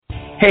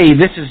Hey,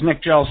 this is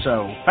Nick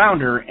Gelso,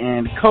 founder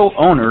and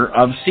co-owner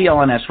of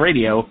CLNS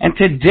Radio, and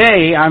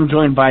today I'm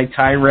joined by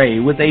Ty Ray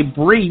with a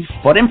brief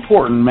but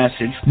important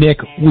message. Nick,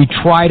 we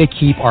try to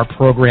keep our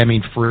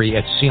programming free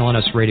at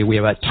CLNS Radio. We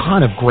have a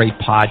ton of great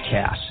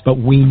podcasts, but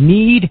we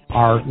need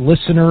our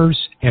listeners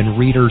and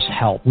readers'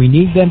 help. We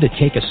need them to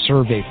take a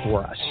survey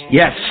for us.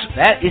 Yes,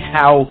 that is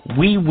how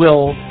we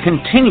will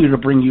continue to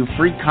bring you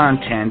free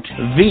content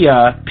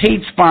via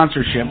paid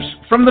sponsorships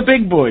from the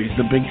big boys,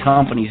 the big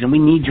companies, and we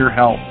need your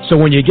help. So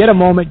when you get a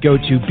moment, go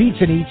to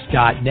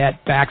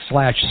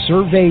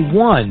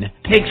beatsandeats.net/survey1.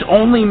 Takes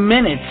only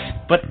minutes,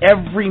 but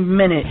every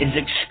minute is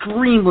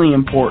extremely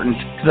important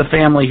to the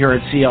family here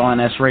at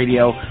CLNS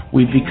Radio.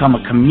 We've become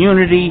a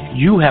community.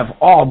 You have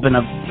all been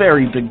a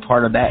very big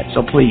part of that.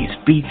 So please,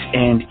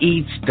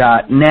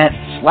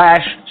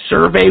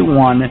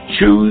 beatsandeats.net/survey1.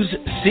 Choose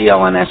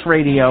CLNS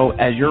Radio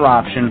as your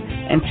option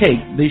and take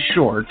the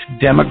short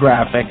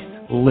demographic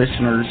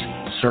listeners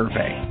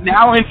survey.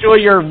 Now enjoy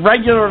your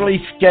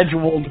regularly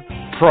scheduled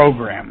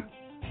program.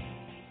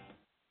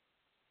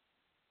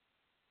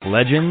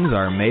 Legends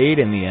are made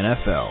in the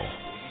NFL,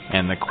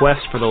 and the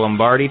quest for the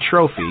Lombardi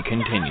Trophy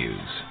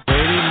continues.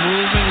 Brady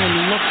moving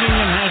and looking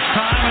and has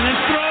time and then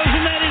throws,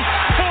 and that is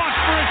caught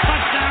for a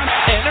touchdown.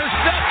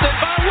 Intercepted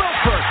by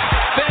Wilford.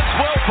 Vince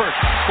Wilford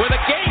with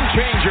a game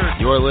changer.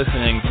 You're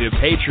listening to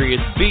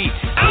Patriots Beat.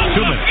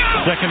 2 minutes.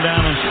 Second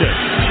down and 6.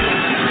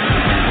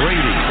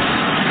 Brady.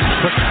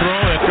 Quick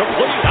throw.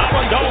 Complete.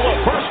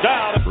 Amendola. First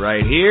down.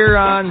 Right here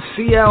on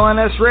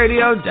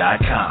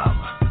CLNSradio.com.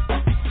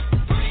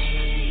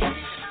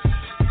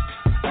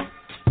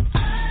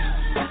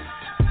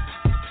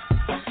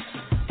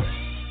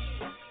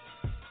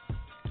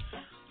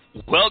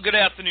 Well, good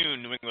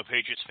afternoon, New England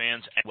Patriots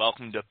fans, and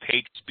welcome to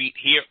Patriots Beat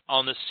here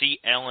on the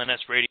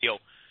CLNS Radio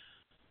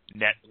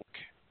Network.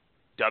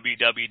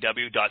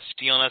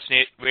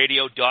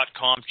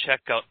 www.clnsradio.com.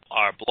 Check out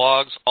our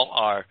blogs, all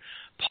our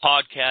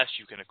podcasts.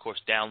 You can, of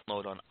course,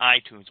 download on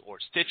iTunes or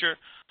Stitcher.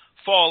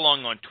 Follow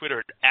along on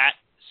Twitter at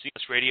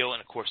CLNS Radio,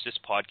 and, of course, this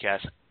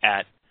podcast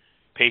at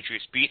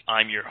Patriots Beat.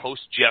 I'm your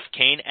host, Jeff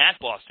Kane, at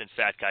Boston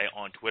Fat Guy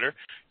on Twitter.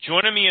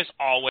 Joining me as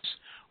always,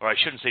 or I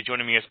shouldn't say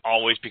joining me as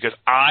always, because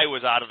I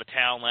was out of the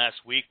town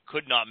last week,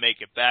 could not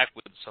make it back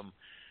with some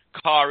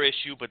car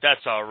issue, but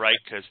that's all right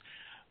because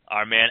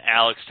our man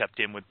Alex stepped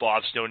in with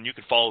Bob Snowden. You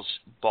can follow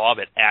Bob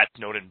at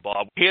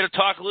 @SnowdenBob. We're here to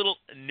talk a little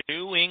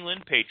New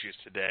England Patriots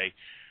today.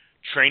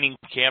 Training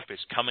camp is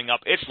coming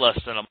up. It's less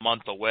than a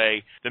month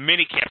away. The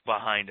mini camp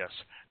behind us.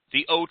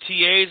 The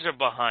OTAs are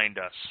behind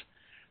us.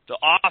 The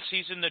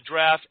offseason, the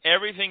draft,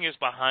 everything is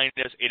behind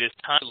us. It is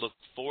time to look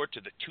forward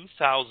to the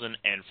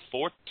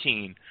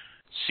 2014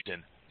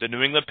 season. The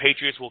New England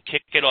Patriots will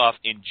kick it off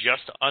in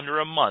just under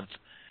a month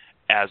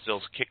as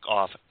they'll kick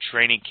off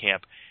training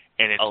camp,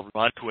 and it'll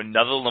run to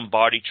another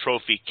Lombardi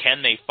Trophy.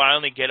 Can they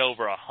finally get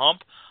over a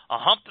hump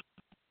that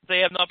they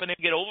have not been able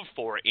to get over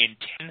for in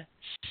 10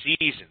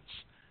 seasons?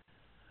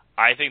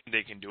 I think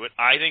they can do it.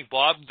 I think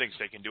Bob thinks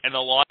they can do it, and a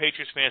lot of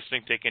Patriots fans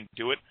think they can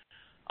do it.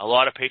 A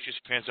lot of Patriots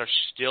fans are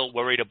still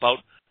worried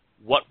about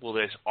what will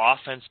this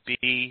offense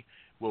be?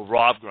 Will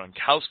Rob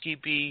Gronkowski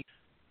be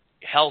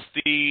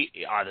healthy?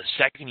 Are the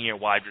second-year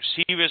wide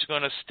receivers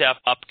going to step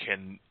up?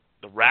 Can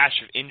the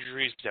rash of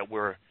injuries that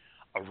were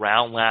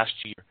around last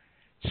year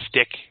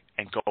stick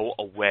and go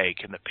away?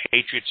 Can the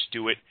Patriots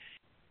do it?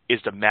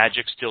 Is the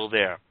magic still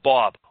there?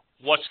 Bob,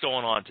 what's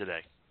going on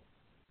today?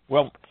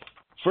 Well,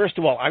 first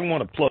of all, I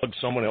want to plug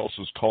someone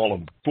else's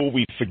column before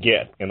we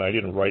forget, and I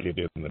didn't write it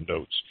in the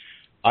notes.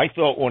 I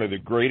thought one of the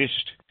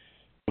greatest,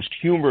 most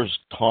humorous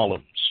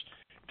columns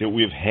that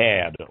we've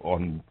had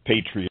on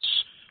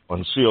Patriots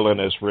on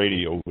CLNS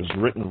Radio was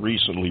written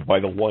recently by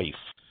the wife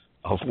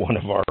of one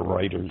of our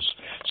writers.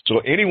 So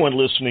anyone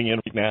listening in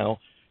right now,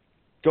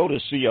 go to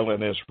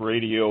CLNS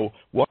Radio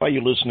while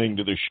you're listening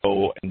to the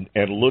show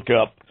and look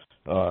up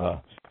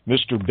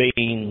Mr.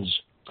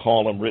 Bain's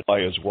column written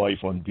by his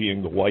wife on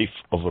being the wife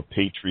of a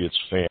Patriots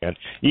fan.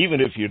 Even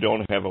if you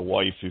don't have a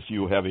wife, if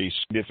you have a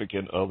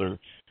significant other,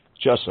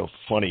 just a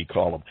funny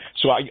column.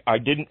 So I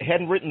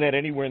hadn't written that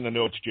anywhere in the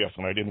notes, Jeff,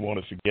 and I didn't want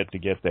to forget to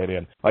get that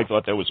in. I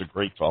thought that was a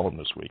great column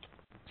this week.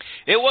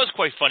 It was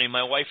quite funny.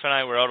 My wife and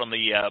I were out on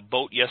the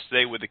boat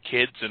yesterday with the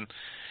kids, and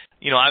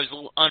I was a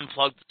little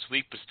unplugged this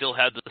week, but still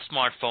had the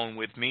smartphone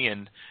with me.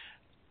 And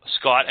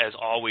Scott, as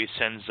always,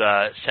 sends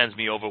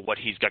me over what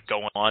he's got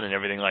going on and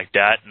everything like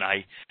that. And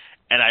I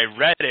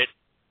read it,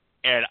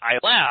 and I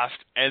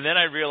laughed, and then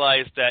I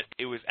realized that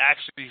it was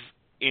actually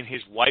in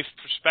his wife's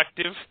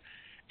perspective.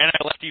 And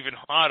I laughed even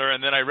harder,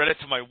 and then I read it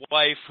to my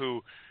wife,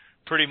 who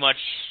pretty much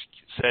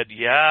said,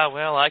 yeah,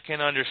 well, I can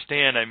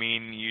understand. I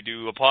mean, you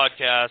do a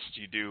podcast,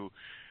 you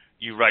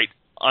write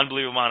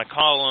unbelievable amount of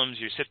columns,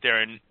 you sit there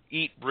and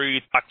eat,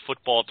 breathe, talk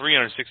football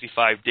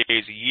 365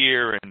 days a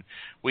year, and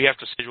we have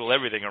to schedule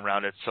everything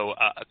around it. So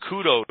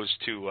kudos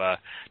to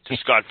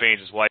Scott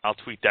Baines' wife. I'll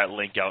tweet that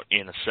link out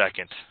in a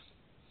second.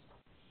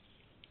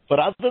 But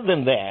other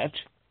than that,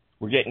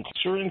 we're getting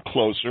closer and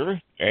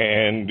closer,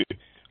 and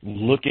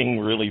looking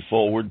really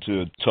forward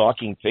to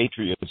talking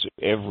Patriots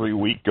every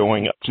week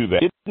going up to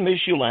that. Didn't miss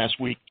you last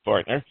week,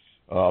 partner.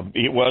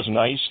 It was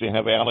nice to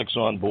have Alex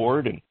on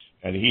board,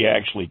 and he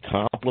actually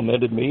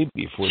complimented me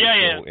before the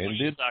show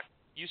ended.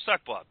 You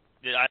suck, Bob.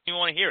 I didn't even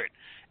want to hear it.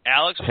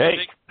 Alex was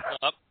picking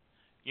up.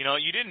 You know,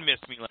 you didn't miss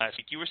me last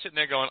week. You were sitting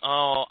there going,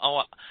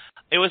 "Oh."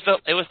 It was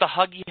the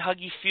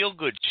huggy feel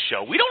good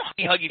show. We don't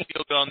huggy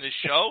feel good on this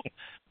show.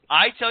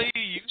 I tell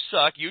you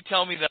suck. You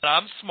tell me that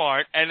I'm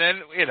smart, and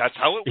then that's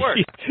how it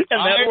works. And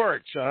that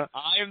works, huh?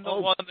 I'm the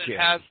one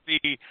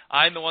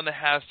that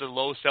has the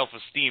low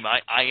self-esteem.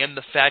 I am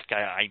the fat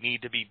guy. I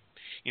need to be,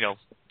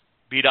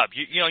 beat up.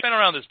 You've been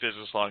around this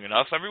business long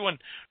enough. Everyone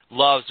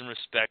loves and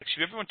respects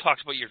you. Everyone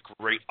talks about your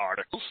great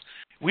articles.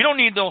 We don't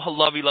need no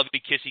lovey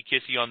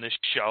kissy on this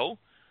show.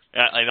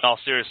 In all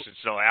seriousness,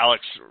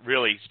 Alex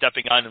really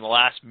stepping on in the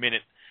last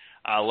minute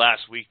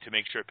last week to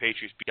make sure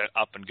Patriots be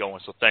up and going.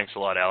 So thanks a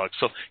lot, Alex.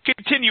 So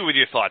continue with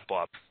your thought,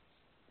 Bob.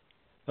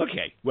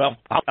 Okay. Well,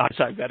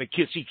 I've got to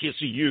kissy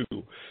you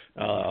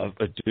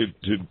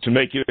to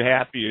make you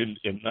happy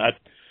and not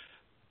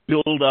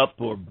build up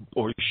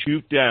or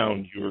shoot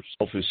down your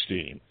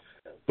self-esteem.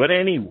 But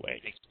anyway,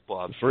 thanks,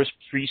 Bob. The first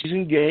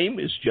preseason game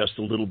is just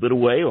a little bit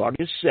away,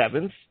 August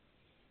 7th.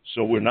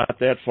 So we're not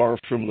that far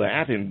from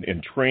that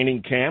in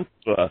training camp,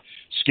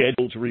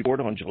 scheduled to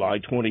report on July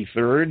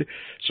 23rd.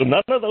 So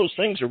none of those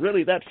things are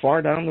really that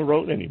far down the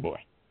road anymore.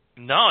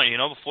 No,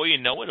 before you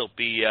know it, it'll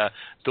be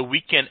the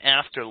weekend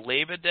after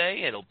Labor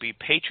Day. It'll be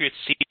Patriots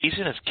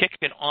season. It's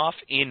kicking off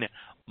in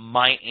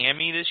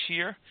Miami this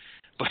year.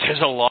 But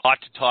there's a lot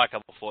to talk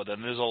about before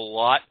then. There's a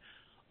lot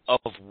of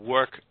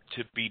work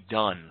to be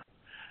done.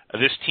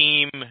 This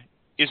team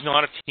is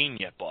not a team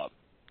yet, Bob.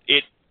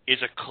 It is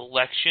a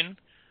collection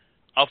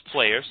of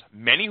players,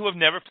 many who have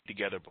never played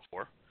together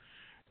before,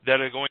 that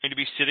are going to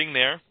be sitting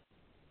there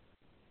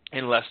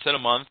in less than a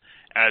month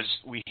as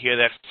we hear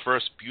that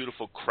first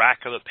beautiful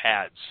crack of the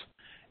pads.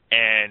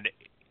 And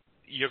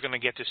you're going to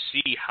get to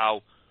see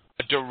how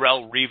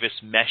Darrelle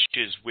Revis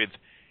meshes with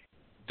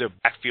the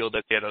backfield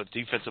that the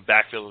defensive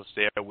backfield that's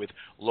there with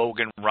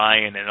Logan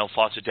Ryan and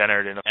Alfonso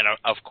Dennard and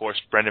of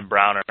course, Brendan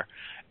Browner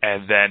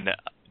and then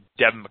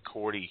Devin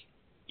McCourty.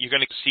 You're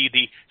going to see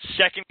the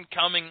second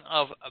coming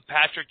of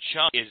Patrick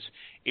Chung.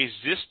 Is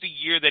this the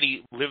year that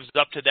he lives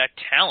up to that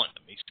talent?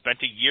 He spent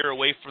a year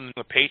away from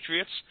the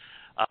Patriots.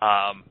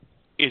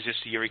 Is this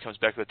the year he comes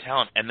back with the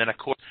talent? And then, of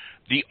course,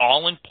 the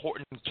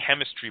all-important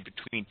chemistry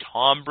between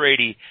Tom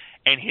Brady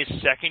and his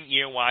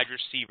second-year wide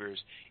receivers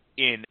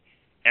in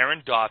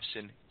Aaron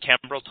Dobson,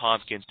 Kembrell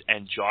Tompkins,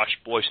 and Josh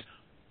Boyce.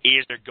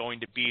 Is there going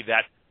to be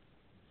that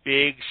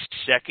big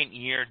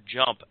second-year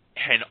jump?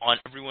 And on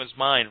everyone's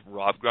mind,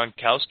 Rob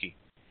Gronkowski.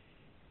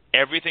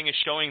 Everything is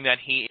showing that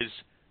he is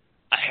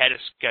ahead of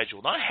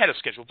schedule. Not ahead of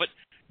schedule, but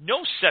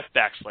no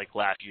setbacks like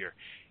last year.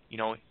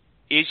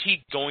 Is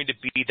he going to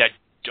be that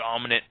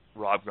dominant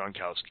Rob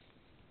Gronkowski?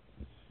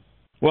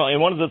 Well, and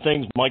one of the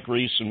things Mike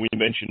Reese, and we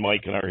mention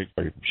Mike in our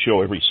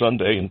show every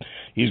Sunday, and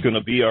he's going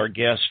to be our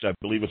guest, I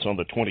believe it's on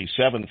the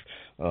 27th,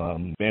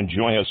 and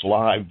join us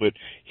live, but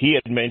he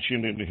had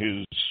mentioned in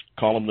his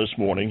column this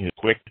morning, his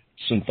quick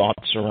and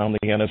thoughts around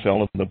the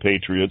NFL and the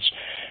Patriots,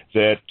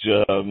 that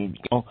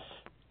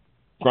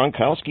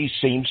Gronkowski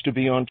seems to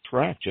be on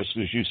track, just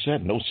as you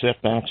said. No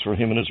setbacks for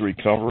him in his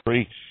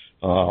recovery.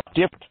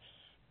 Different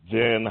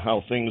than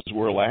how things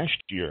were last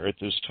year at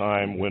this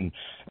time when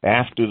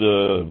after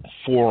the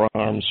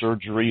forearm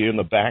surgery and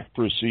the back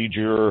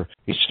procedure,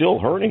 he's still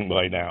hurting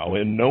by now,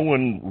 and no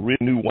one really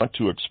knew what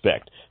to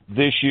expect.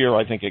 This year,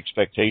 I think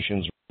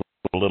expectations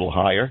were a little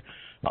higher.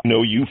 I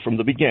know you from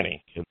the beginning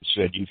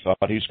said you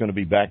thought he's going to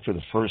be back for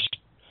the first,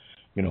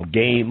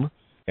 game,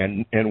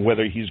 and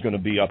whether he's going to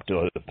be up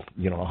to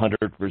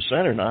 100%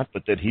 or not,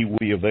 but that he will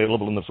be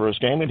available in the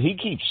first game, and he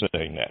keeps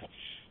saying that.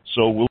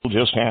 So we'll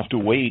just have to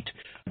wait.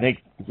 I think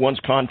once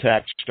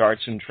contact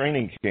starts in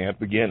training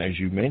camp, again, as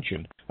you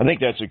mentioned, I think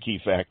that's a key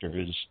factor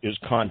is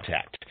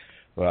contact.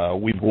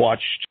 We've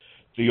watched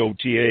the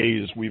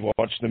OTAs, we've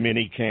watched the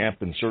mini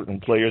camp, and certain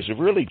players have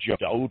really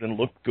jumped out and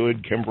looked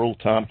good, Kembrell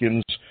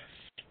Tompkins.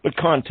 But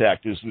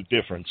contact is the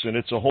difference, and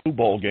it's a whole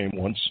ball game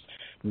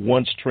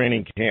once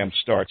training camp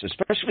starts,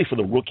 especially for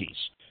the rookies,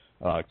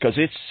 because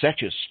it's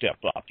such a step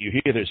up. You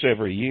hear this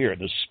every year,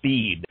 the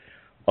speed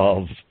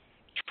of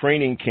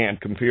training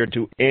camp compared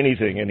to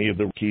anything any of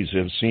the rookies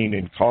have seen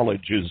in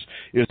college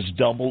is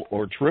double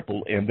or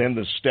triple, and then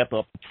the step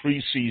up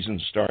preseason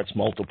starts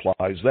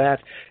multiplies that,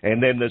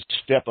 and then the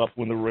step up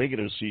when the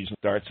regular season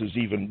starts is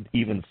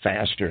even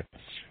faster.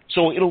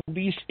 So it'll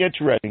be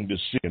interesting to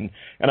see,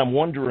 and I'm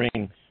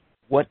wondering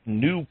what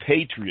new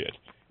Patriot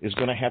is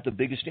going to have the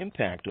biggest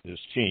impact on this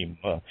team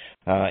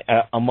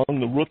among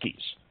the rookies.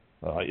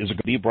 Is it going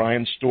to be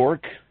Brian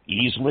Stork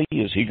easily?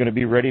 Is he going to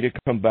be ready to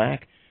come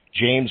back?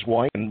 James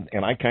White, and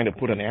I kind of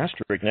put an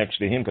asterisk next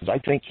to him because I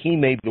think he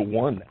may be the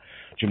one.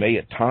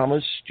 Jamea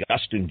Thomas,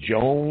 Justin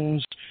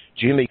Jones,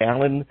 Jimmy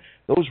Allen,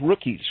 those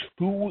rookies.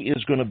 Who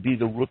is going to be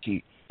the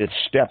rookie that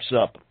steps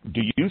up,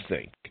 do you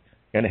think,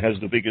 and has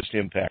the biggest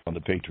impact on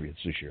the Patriots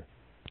this year?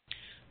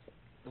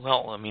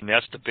 Well, I mean,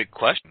 that's the big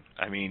question.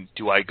 I mean,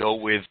 do I go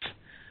with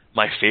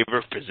my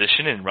favorite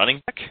position in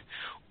running back,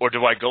 or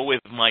do I go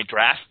with my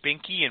draft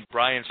binky and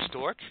Brian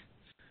Stork?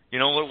 You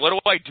know, what do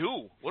I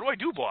do? What do I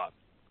do, Bob?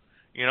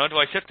 You know, do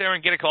I sit there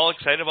and get all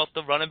excited about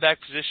the running back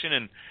position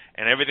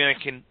and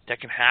everything that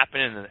can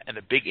happen and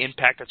the big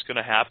impact that's going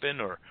to happen,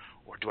 or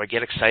do I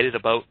get excited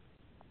about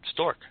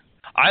Stork?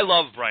 I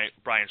love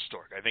Brian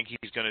Stork. I think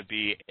he's going to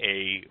be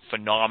a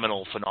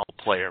phenomenal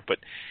player. But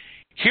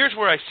here's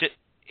where I sit.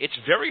 It's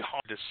very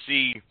hard to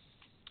see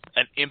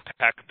an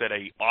impact that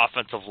a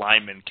offensive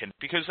lineman can,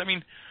 because, I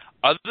mean,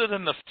 other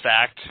than the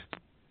fact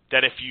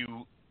that if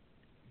you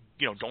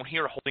don't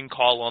hear a holding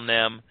call on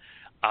them,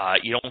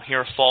 you don't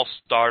hear a false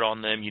start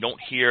on them, you don't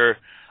hear,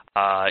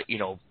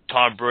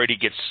 Tom Brady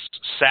gets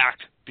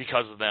sacked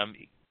because of them,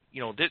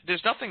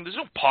 there's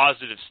no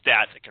positive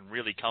stats that can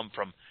really come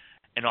from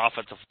an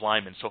offensive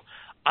lineman. So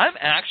I'm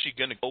actually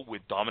going to go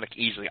with Dominic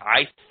Easley.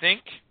 I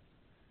think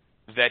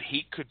that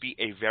he could be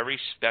a very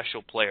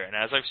special player. And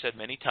as I've said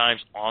many times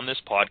on this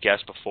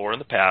podcast before in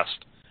the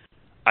past,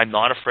 I'm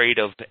not afraid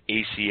of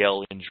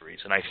ACL injuries.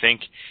 And I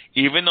think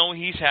even though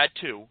he's had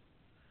two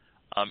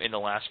in the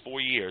last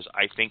 4 years,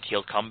 I think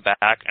he'll come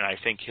back, and I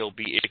think he'll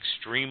be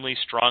extremely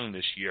strong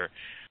this year.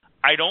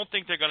 I don't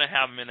think they're going to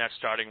have him in that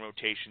starting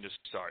rotation to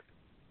start.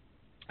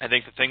 I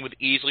think the thing with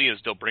Easley is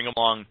they'll bring him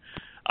along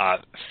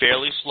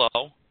fairly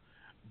slow,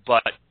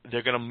 but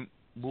they're going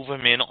to move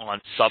him in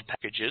on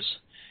sub-packages.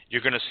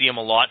 You're going to see him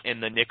a lot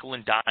in the nickel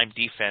and dime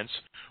defense,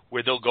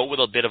 where they'll go with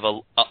a bit of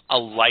a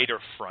lighter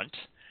front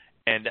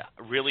and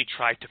really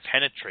try to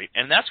penetrate.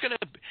 And that's going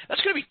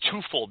to be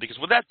twofold, because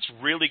what that's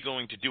really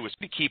going to do is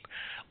to keep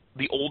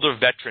the older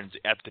veterans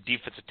at the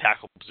defensive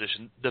tackle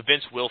position, the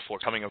Vince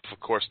Wilfork coming off, of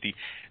course,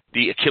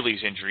 the Achilles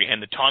injury,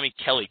 and the Tommy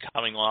Kelly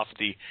coming off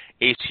the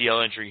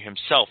ACL injury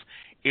himself.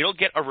 It'll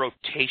get a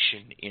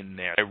rotation in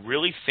there I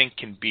really think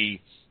can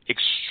be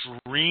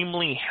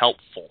extremely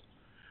helpful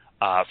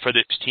for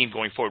this team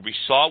going forward. We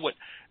saw what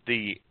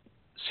the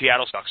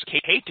Seattle Seahawks. I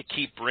hate to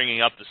keep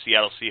bringing up the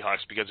Seattle Seahawks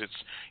because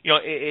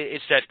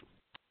it's that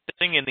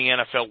thing in the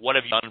NFL. What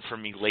have you done for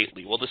me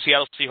lately? Well, the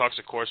Seattle Seahawks,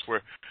 of course,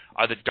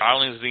 are the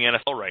darlings of the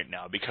NFL right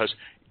now because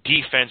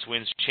defense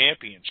wins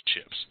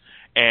championships,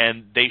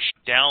 and they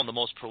shut down the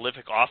most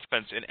prolific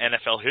offense in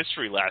NFL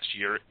history last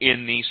year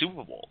in the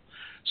Super Bowl.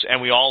 So,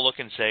 and we all look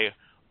and say,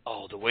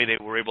 oh, the way they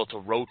were able to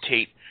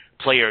rotate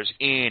players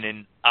in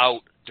and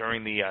out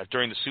during the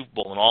Super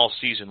Bowl and all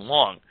season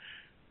long.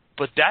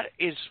 But that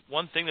is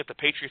one thing that the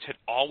Patriots had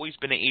always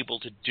been able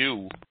to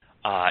do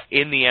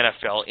in the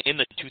NFL in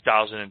the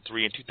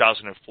 2003 and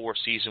 2004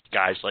 season.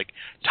 Guys like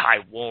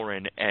Ty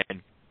Warren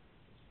and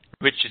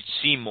Richard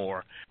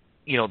Seymour,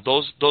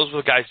 those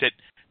were the guys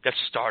that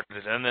started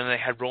it. And then they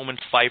had Roman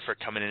Pfeiffer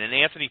coming in and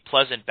Anthony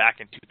Pleasant back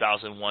in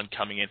 2001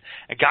 coming in.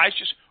 And guys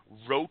just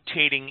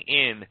rotating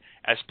in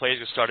as players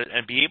get started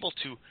and be able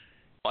to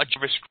adjust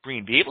a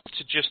screen, be able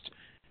to just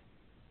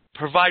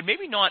provide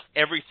maybe not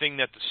everything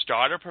that the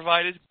starter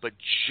provided, but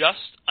just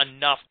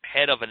enough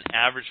ahead of an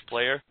average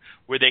player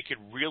where they could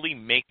really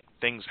make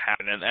things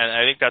happen. And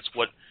I think that's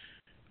what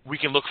we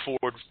can look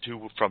forward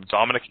to from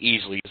Dominic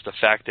Easley, is the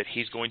fact that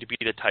he's going to be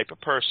the type of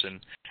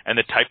person and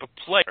the type of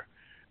player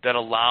that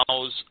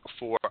allows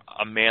for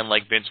a man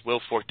like Vince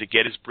Wilfork to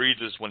get his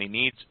breathers when he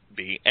needs to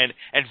be. And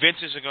Vince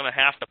isn't going to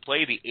have to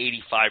play the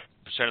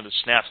 85% of the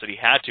snaps that he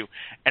had to,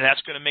 and that's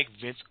going to make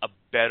Vince a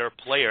better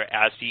player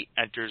as he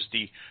enters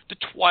the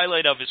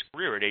twilight of his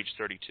career at age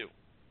 32.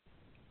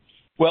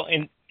 Well,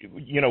 and,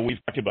 we've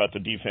talked about the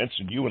defense,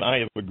 and you and I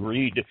have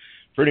agreed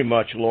pretty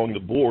much along the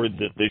board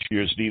that this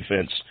year's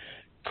defense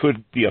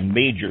could be a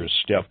major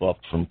step up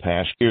from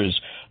past years.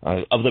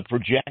 Of the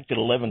projected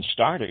 11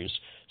 starters,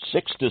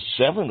 6 to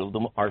 7 of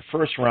them are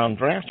first-round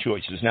draft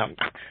choices. Now,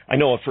 I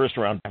know a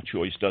first-round draft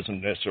choice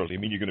doesn't necessarily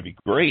mean you're going to be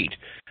great,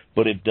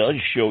 but it does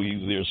show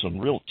you there's some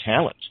real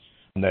talent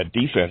in that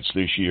defense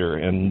this year.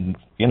 And,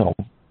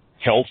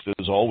 health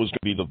is always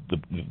going to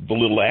be the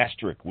little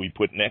asterisk we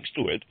put next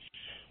to it.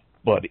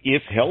 But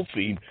if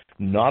healthy,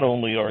 not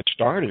only are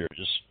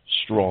starters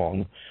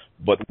strong,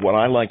 but what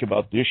I like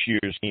about this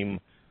year's team,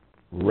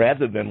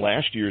 rather than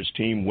last year's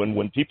team,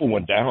 when people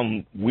went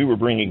down, we were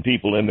bringing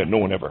people in that no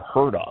one ever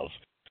heard of.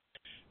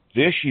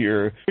 This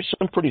year, there's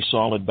some pretty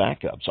solid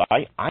backups.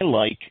 I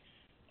like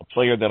a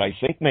player that I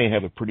think may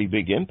have a pretty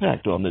big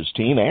impact on this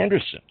team,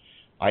 Anderson.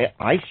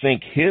 I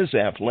think his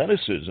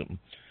athleticism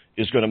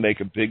is going to make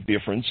a big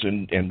difference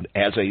in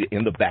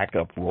the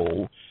backup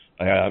role,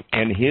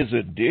 and his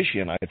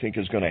addition, I think,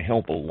 is going to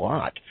help a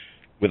lot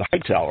with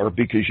Hightower,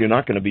 because you're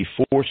not going to be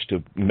forced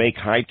to make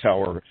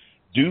Hightower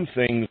do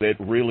things that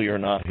really are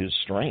not his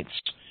strengths.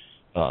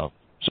 So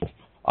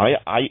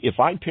if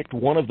I picked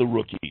one of the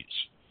rookies,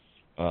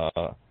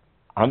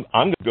 I'm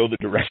going to go the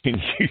direction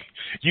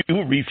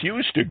you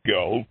refuse to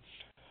go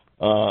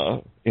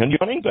in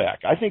running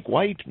back. I think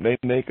White may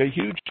make a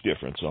huge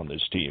difference on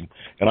this team.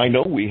 And I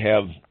know we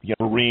have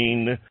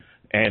Marine,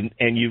 and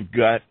you've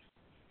got,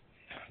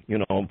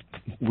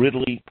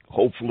 Ridley,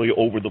 hopefully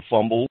over the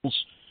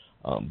fumbles.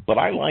 But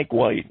I like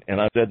White, and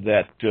I said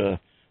that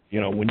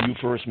when you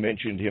first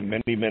mentioned him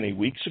many, many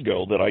weeks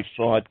ago, that I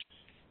thought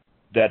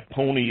that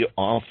pony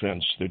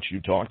offense that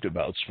you talked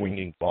about,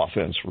 swinging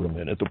offense for a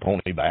minute, the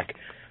pony back,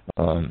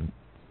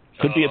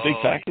 could be a big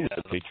factor with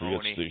the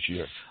Patriots this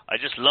year. I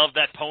just love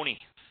that pony.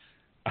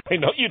 I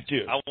know you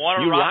do. I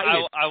want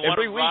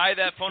to ride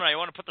that pony. I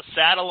want to put the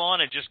saddle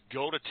on and just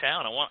go to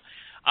town.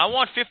 I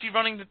want 50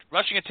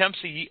 rushing attempts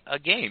a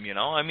game.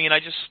 I mean, I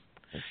just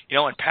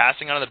and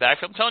passing out of the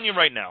backfield. I'm telling you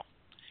right now,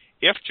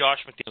 if Josh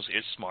McDaniels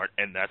is smart,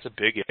 and that's a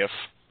big if,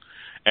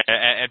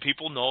 and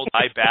people know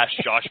I bash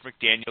Josh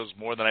McDaniels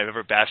more than I've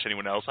ever bashed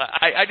anyone else.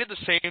 I did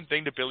the same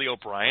thing to Billy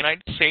O'Brien. I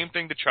did the same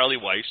thing to Charlie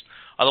Weiss.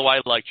 Although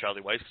I like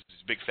Charlie Weiss because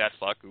he's a big fat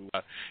fuck who,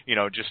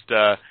 just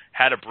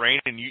had a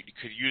brain and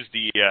could use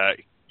the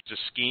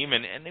scheme,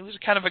 and he was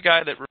kind of a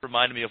guy that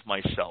reminded me of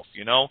myself,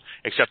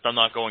 except I'm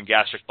not going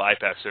gastric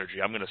bypass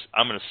surgery. I'm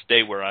gonna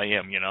stay where I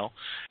am,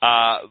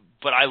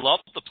 But I love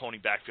the pony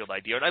backfield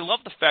idea, and I love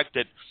the fact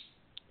that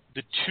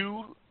the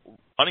two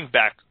running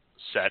back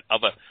set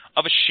of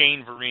a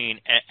Shane Vereen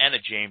and a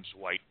James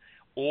White,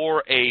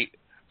 or a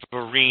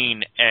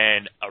Vereen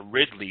and a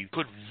Ridley,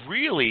 could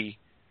really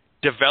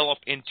develop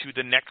into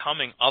the neck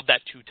humming of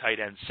that two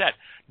tight end set.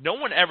 No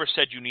one ever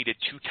said you needed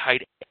two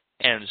tight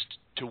ends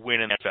to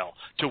win an NFL,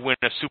 to win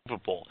a Super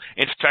Bowl.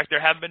 In fact,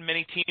 there have been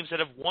many teams that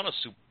have won a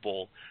Super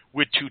Bowl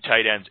with two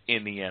tight ends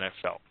in the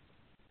NFL.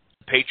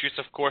 The Patriots,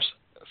 of course,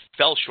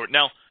 fell short.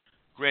 Now,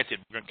 granted,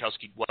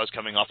 Gronkowski was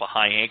coming off a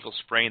high ankle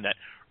sprain that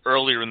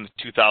earlier in the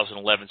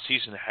 2011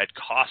 season had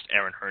cost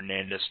Aaron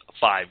Hernandez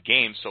 5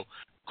 games. So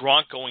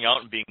Gronk going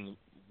out and being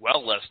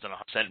well less than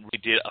 100%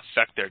 really did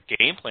affect their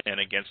game plan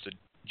against the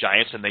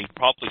Giants, and they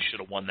probably should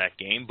have won that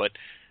game. But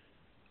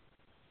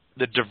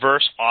the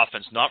diverse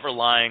offense, not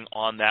relying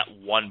on that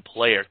one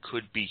player,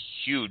 could be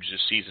huge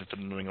this season for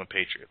the New England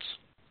Patriots.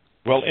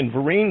 Well, and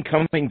Vereen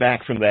coming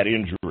back from that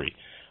injury,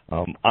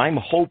 I'm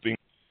hoping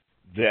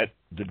that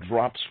the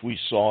drops we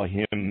saw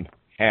him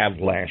have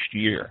last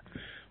year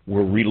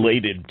were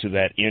related to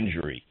that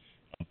injury,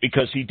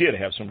 because he did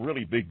have some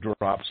really big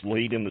drops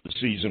late in the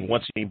season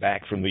once he came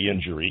back from the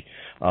injury,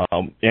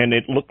 and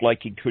it looked like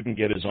he couldn't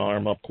get his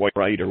arm up quite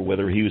right, or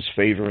whether he was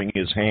favoring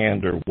his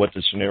hand or what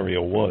the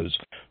scenario was,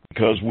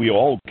 because we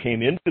all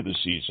came into the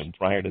season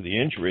prior to the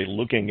injury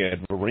looking at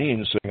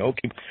Vereen saying,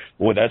 okay,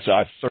 boy, that's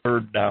our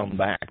third down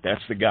back.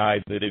 That's the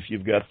guy that if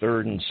you've got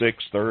 3rd and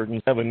 6, 3rd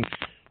and 7,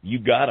 you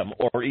got him,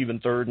 or even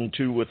 3rd and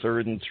 2 or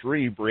 3rd and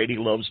 3. Brady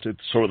loves to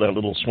throw that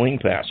little swing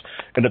pass.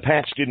 And the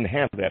Pats didn't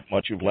have that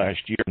much of last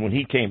year. When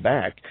he came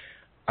back,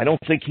 I don't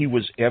think he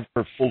was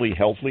ever fully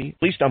healthy.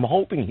 At least I'm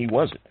hoping he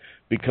wasn't,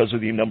 because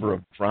of the number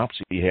of drops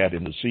he had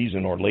in the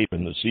season or late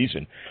in the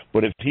season.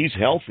 But if he's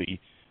healthy,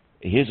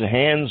 his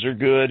hands are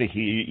good.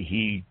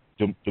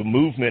 The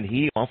movement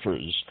he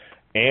offers,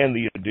 and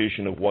the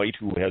addition of White,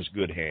 who has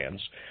good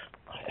hands,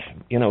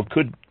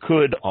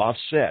 could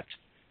offset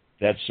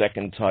that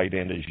second tight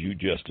end, as you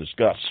just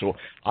discussed. So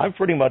I've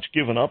pretty much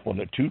given up on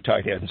the two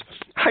tight ends.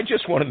 I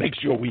just want to make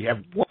sure we have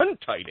one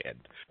tight end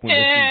when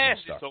the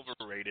season starts.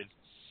 It's overrated.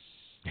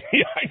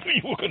 Yeah, I knew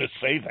you were going to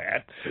say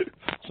that.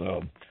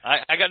 So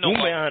I got no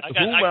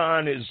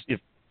Human is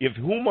if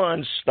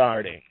Human's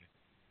starting,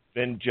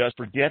 then just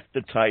forget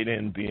the tight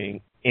end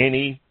being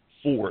any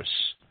force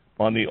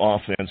on the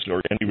offense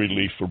or any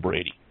relief for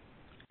Brady.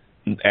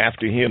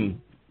 After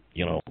him,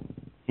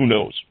 who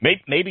knows?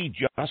 Maybe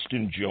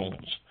Justin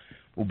Jones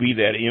will be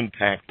that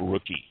impact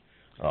rookie,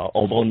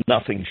 although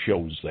nothing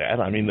shows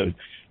that. I mean, the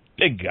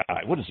big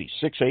guy, what is he,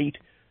 6'8",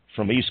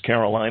 from East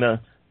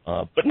Carolina,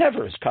 but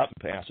never has caught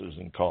passes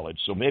in college.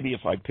 So maybe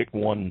if I pick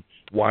one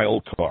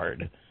wild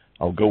card,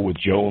 I'll go with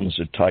Jones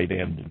at tight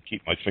end and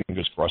keep my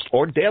fingers crossed,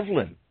 or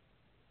Devlin.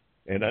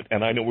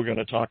 And I know we're going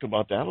to talk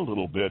about that a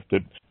little bit,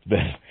 that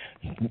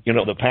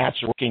the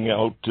Pats are working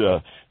out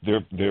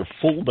their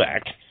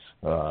fullback,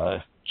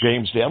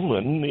 James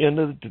Devlin, in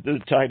the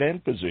tight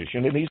end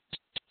position, and he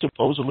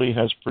supposedly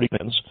has pretty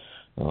wins.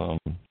 I'm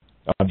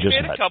just he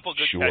had not a couple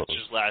good sure.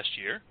 catches last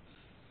year.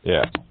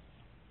 Yeah.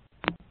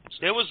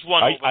 There was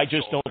one. I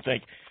just don't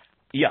think.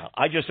 Yeah,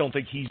 I just don't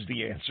think he's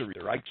the answer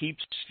either. I keep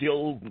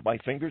still my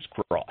fingers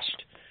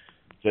crossed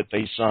that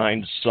they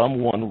signed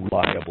someone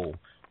reliable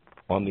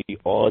on the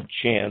odd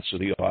chance or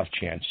the off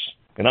chance.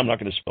 And I'm not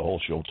going to spend the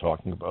whole show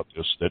talking about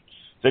this,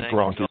 that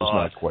Gronk is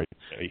not quite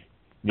ready.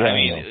 Yeah, I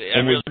mean,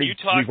 and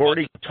we've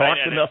already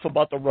talked enough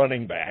about the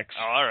running backs.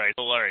 Oh, all right.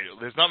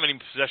 There's not many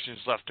possessions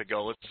left to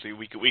go. Let's see.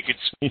 We could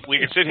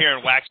sit here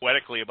and wax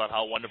poetically about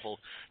how wonderful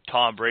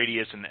Tom Brady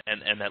is and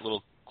that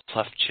little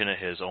cleft chin of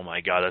his. Oh my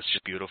God, that's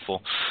just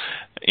beautiful.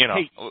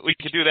 We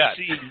could do that.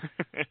 See,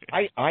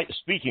 I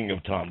speaking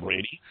of Tom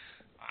Brady,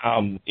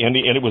 and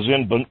it was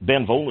in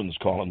Ben Volin's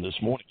column this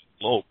morning.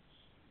 Low.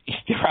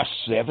 There are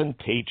 7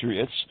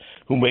 Patriots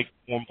who make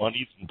more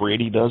money than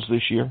Brady does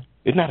this year.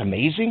 Isn't that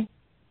amazing?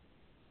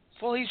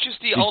 Well, he's just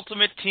the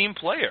ultimate team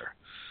player.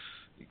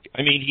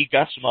 I mean, he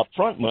got some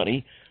upfront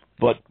money,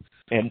 but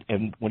and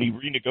when he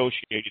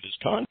renegotiated his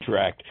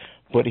contract,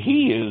 but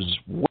he is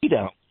way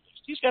down.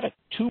 He's got a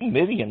 $2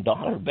 million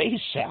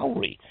base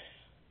salary.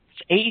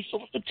 It's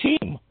 8th of the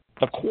team.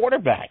 the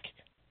quarterback.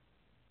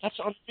 That's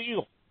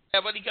unreal. Yeah,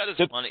 but he got his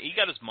money. He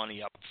got his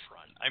money up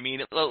front. I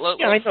mean,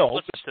 I know.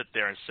 Let's just sit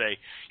there and say,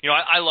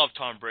 I love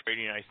Tom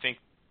Brady, and I think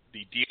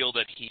the deal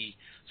that he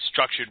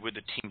structured with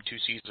the team 2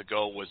 seasons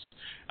ago was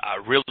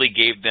really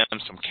gave them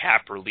some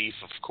cap relief,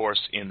 of course,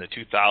 in the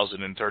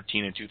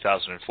 2013 and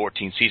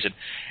 2014 season.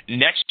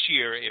 Next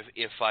year,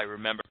 if I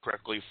remember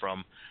correctly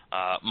from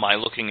my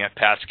looking at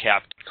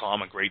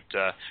PatsCap.com, a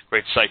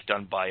great site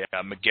done by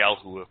Miguel,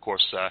 who, of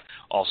course,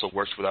 also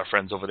works with our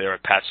friends over there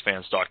at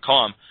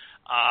PatsFans.com,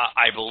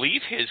 I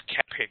believe his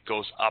cap hit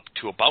goes up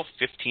to about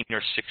 $15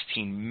 or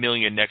 $16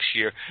 million next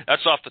year.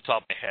 That's off the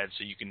top of my head,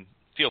 so you can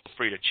feel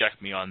free to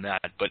check me on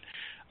that. But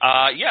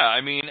yeah,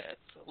 I mean,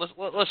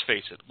 let's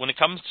face it. When it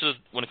comes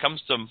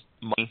to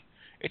money,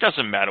 it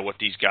doesn't matter what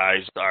these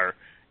guys are,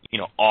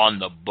 on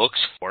the books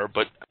for,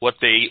 but what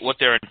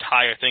their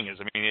entire thing is.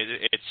 I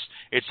mean,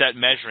 it's that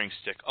measuring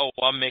stick. Oh,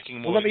 I'm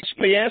making more. Well, let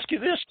me ask you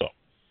this though,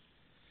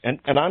 and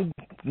I'm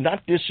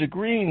not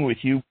disagreeing with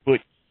you, but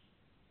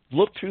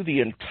look through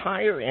the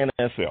entire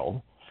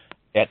NFL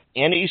at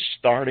any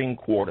starting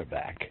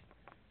quarterback,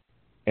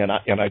 and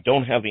I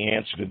don't have the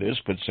answer to this,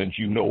 but since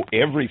you know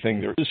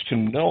everything there is to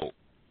know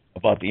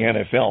about the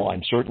NFL,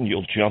 I'm certain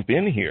you'll jump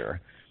in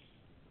here.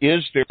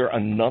 Is there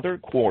another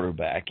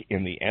quarterback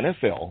in the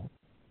NFL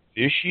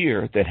this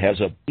year that has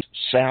a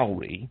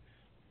salary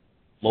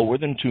lower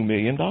than $2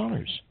 million?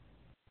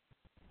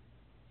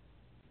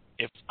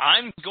 If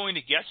I'm going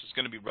to guess, it's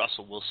going to be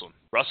Russell Wilson.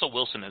 Russell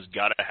Wilson has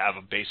got to have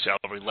a base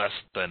salary less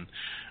than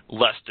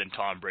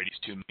Tom Brady's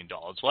 $2 million.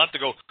 We'll have to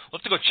go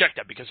check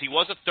that, because he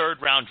was a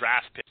third-round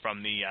draft pick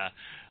from the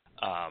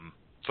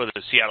for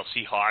the Seattle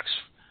Seahawks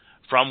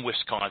from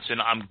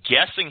Wisconsin. I'm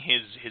guessing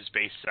his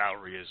base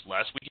salary is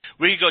less.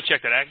 We can go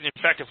check that out.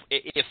 In fact,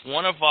 if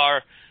one of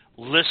our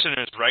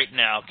listeners right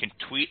now can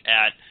tweet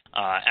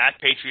at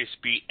Patriots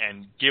Beat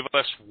and give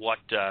us what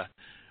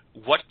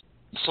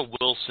Russell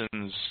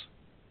Wilson's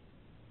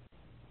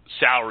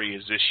salary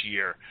is this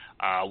year,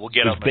 we'll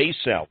get his base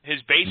salary.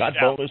 His base not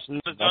salary.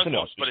 Bonuses, nothing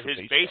else. But his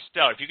base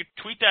salary. If you could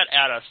tweet that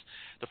at us,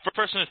 the first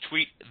person to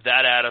tweet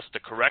that at us, the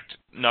correct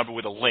number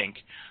with a link,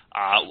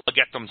 we'll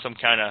get them some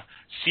kind of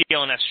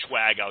CLNS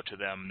swag out to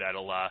them.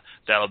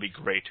 That'll be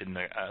great, and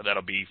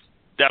that'll be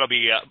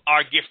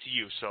our gift to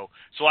you. So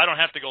I don't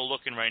have to go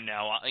looking right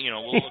now.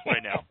 We'll look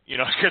right now.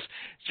 Because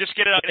just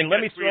get it out and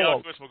let me throw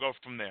out to us. We'll go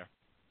from there.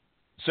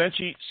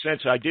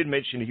 Since I did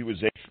mention he was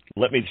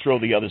let me throw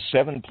the other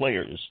 7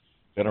 players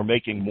that are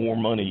making more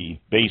money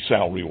base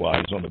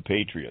salary-wise on the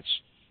Patriots.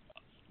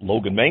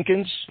 Logan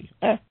Mankins,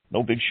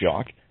 no big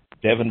shock.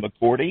 Devin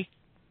McCourty,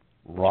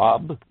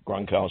 Rob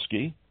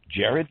Gronkowski,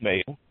 Jared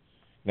Mayo.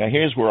 Now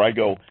here's where I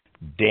go.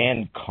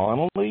 Dan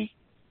Connolly,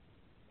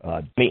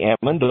 Danny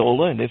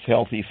Amendola, and if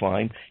healthy,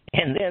 fine.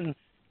 And then,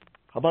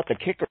 how about the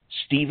kicker,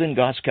 Steven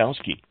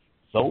Gostkowski?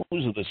 Those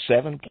are the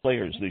 7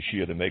 players this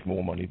year that make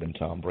more money than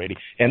Tom Brady.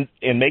 And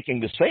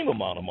making the same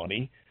amount of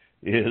money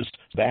is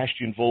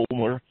Bastian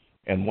Vollmer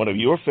and one of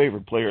your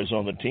favorite players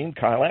on the team,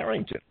 Kyle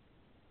Arrington.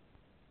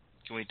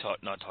 Can we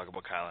not talk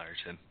about Kyle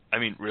Arrington? I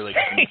mean, really,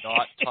 can we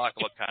not talk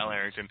about Kyle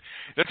Arrington?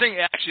 The thing,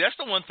 actually, that's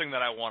the one thing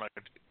that I want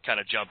to kind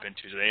of jump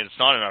into today, and it's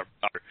not in our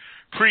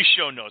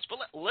pre-show notes, but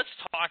let's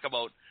talk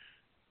about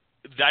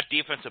that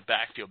defensive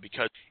backfield,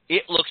 because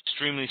it looks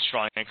extremely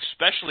strong,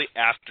 especially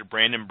after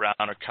Brandon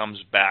Browner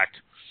comes back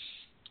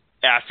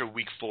after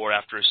week 4,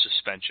 after his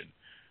suspension.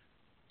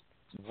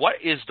 What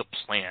is the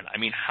plan? I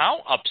mean,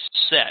 how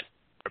upset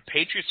are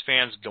Patriots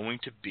fans going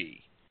to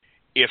be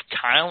if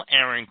Kyle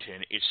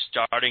Arrington is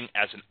starting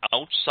as an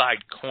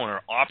outside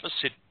corner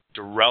opposite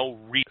Darrelle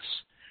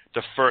Revis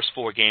the first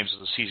 4 games of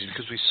the season?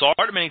 Because we saw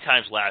it many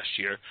times last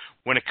year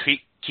when Aqib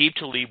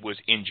Talib was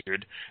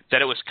injured,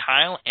 that it was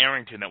Kyle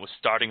Arrington that was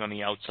starting on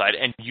the outside.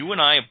 And you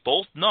and I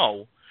both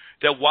know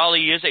that while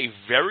he is a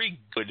very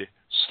good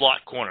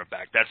slot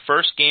cornerback, that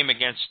first game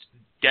against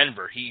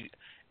Denver, he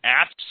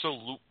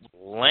absolutely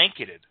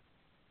blanketed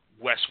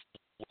Wes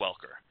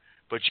Welker.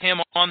 But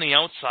him on the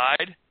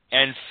outside,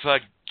 and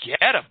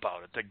forget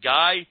about it. The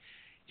guy,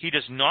 he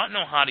does not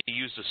know how to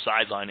use the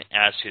sideline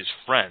as his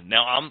friend.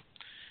 Now,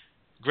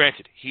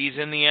 granted, he's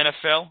in the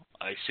NFL.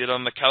 I sit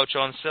on the couch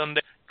on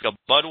Sunday, go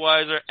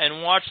Budweiser,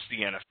 and watch the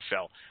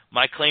NFL.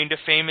 My claim to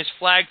fame is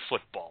flag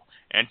football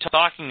and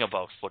talking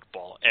about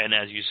football. And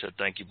as you said,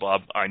 thank you,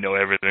 Bob, I know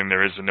everything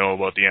there is to know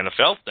about the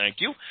NFL. Thank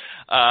you.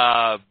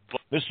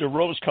 Mr.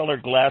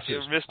 Rose-colored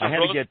glasses. I had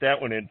to get that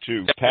one in,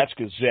 too. Pat's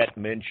Gazette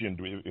mentioned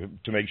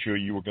to make sure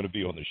you were going to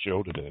be on the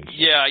show today. So.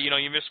 Yeah,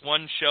 you missed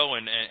one show,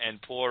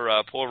 and poor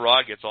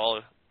Rod gets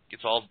all, he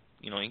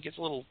gets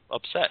a little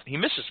upset. He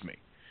misses me.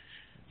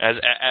 As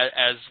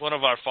one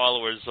of our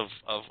followers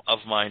of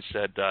mine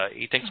said,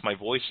 he thinks my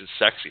voice is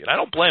sexy, and I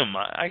don't blame him.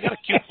 I got a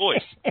cute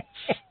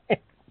voice.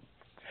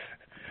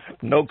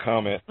 No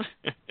comment.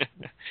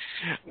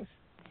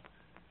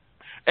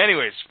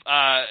 Anyways,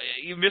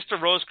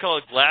 Mr.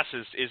 Rose-colored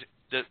glasses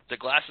the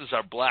glasses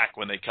are black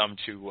when they come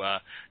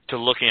to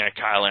looking at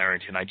Kyle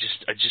Arrington. I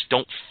just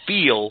don't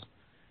feel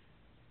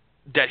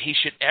that he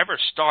should ever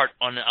start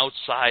on the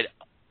outside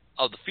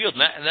of the field.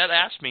 And that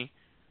asks me,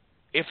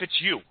 if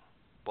it's you,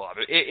 Bob,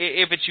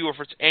 if it's you or if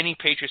it's any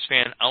Patriots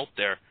fan out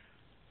there,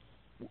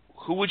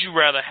 who would you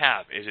rather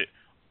have? Is it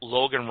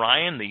Logan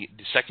Ryan, the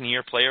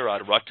second-year player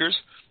out of Rutgers,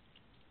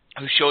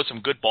 who showed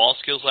some good ball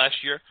skills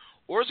last year,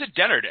 or is it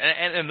Dennard?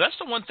 And that's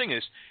the one thing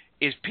is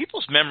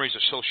people's memories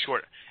are so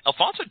short.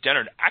 Alfonso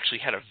Dennard actually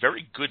had a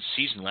very good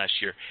season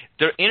last year.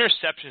 Their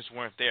interceptions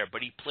weren't there,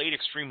 but he played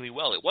extremely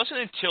well. It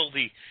wasn't until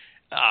the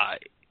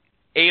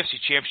AFC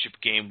Championship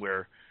game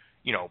where,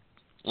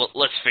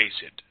 let's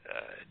face it,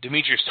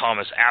 Demetrius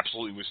Thomas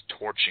absolutely was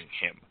torching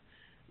him.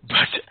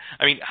 But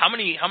I mean, how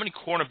many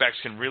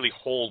cornerbacks can really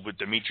hold with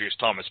Demetrius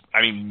Thomas?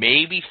 I mean,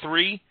 maybe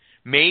 3,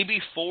 maybe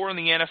 4 in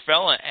the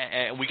NFL,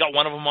 and we got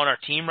one of them on our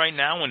team right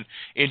now, and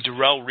in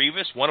Darrelle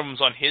Revis. One of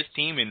them's on his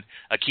team, and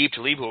Aqib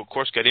Talib, who of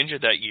course got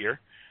injured that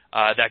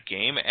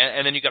game,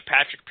 and then you got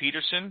Patrick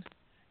Peterson,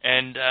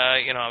 and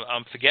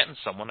I'm forgetting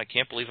someone. I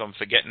can't believe I'm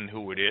forgetting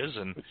who it is,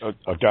 and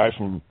a guy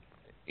from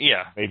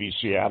yeah, maybe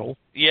Seattle.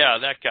 Yeah,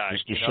 that guy,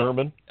 Mr.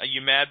 Sherman. Are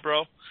you mad,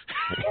 bro?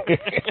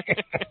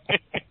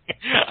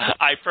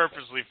 I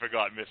purposely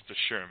forgot Mr.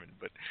 Sherman,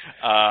 but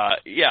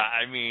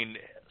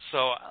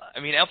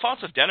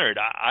Alfonso Dennard,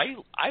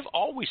 I've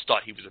always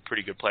thought he was a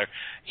pretty good player.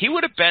 He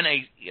would have been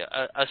a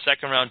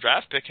second-round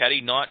draft pick had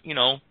he not,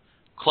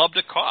 clubbed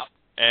a cop.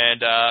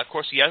 And, of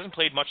course, he hasn't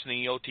played much in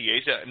the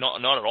OTAs,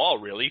 not at all,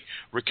 really,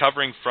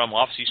 recovering from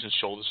off-season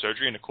shoulder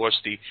surgery and, of course,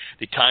 the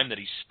time that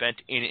he spent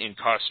in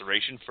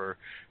incarceration for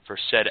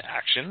said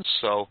actions.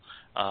 So,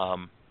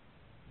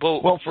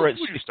 for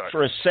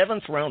a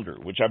seventh rounder,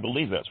 which I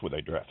believe that's where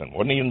they drafted him,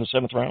 wasn't he in the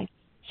 7th round?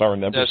 If I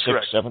remember, that's 6th,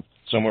 correct. 7th,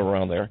 somewhere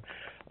around there.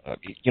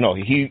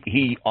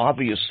 He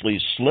obviously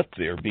slipped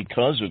there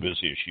because of his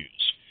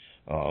issues,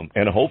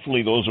 and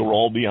hopefully those are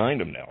all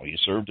behind him now. He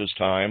served his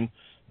time.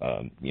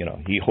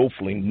 He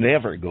hopefully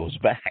never goes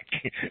back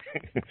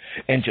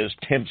and just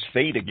tempts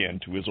fate again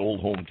to his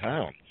old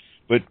hometown.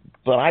 But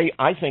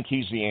I think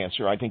he's the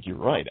answer. I think you're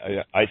right.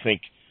 I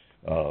think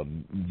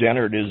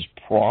Dennard is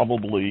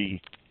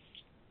probably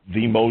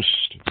the most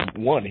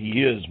one.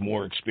 He is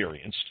more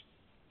experienced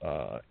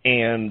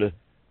and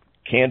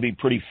can be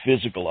pretty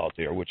physical out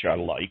there, which I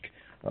like.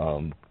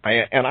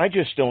 I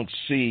just don't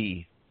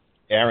see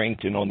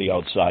Arrington on the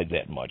outside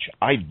that much.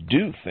 I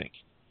do think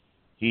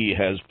he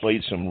has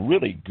played some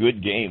really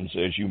good games,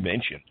 as you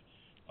mentioned,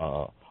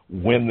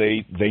 when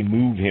they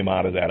move him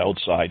out of that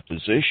outside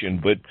position.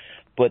 But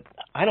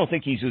I don't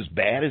think he's as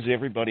bad as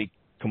everybody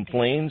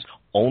complains,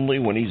 only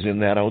when he's in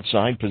that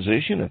outside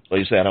position and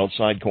plays that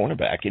outside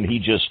cornerback. And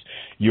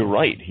you're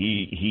right,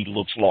 he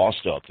looks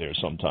lost out there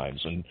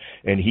sometimes, and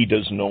he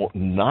does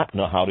not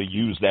know how to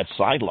use that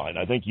sideline.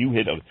 I think you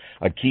hit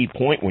a key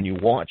point when you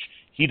watch.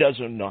 He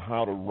doesn't know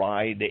how to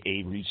ride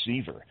a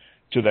receiver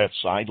to that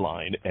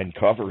sideline and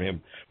cover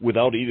him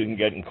without even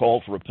getting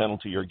called for a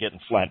penalty or getting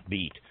flat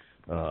beat.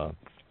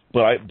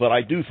 But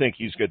I do think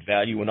he's good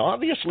value, and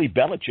obviously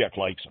Belichick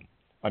likes him.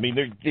 I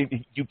mean,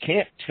 you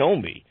can't tell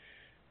me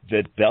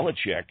that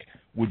Belichick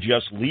would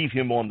just leave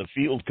him on the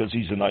field because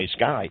he's a nice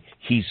guy.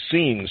 He's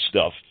seeing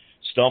stuff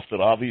that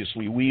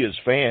obviously we as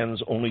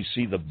fans only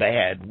see the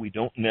bad. We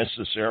don't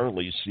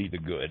necessarily see the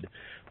good.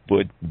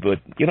 But the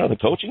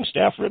coaching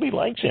staff really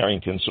likes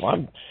Arrington, so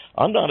I'm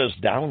not as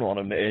down on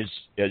him as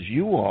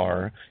you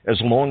are, as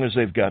long as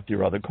they've got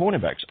their other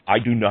cornerbacks. I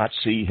do not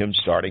see him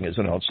starting as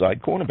an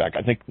outside cornerback.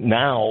 I think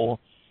now,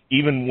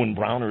 even when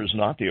Browner is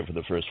not there for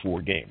the first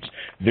 4 games,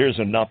 there's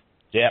enough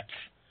depth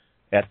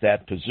at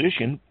that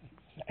position.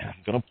 I'm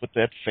going to put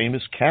that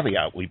famous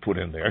caveat we put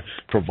in there,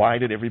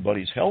 provided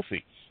everybody's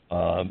healthy.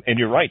 And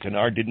you're right,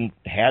 Dennard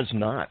has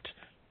not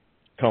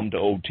come to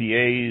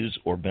OTAs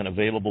or been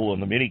available in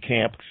the mini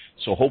camp,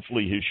 so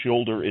hopefully his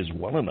shoulder is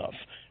well enough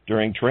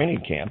during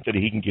training camp that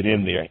he can get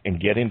in there and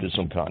get into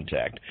some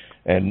contact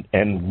and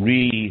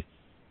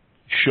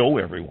show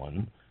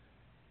everyone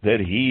that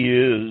he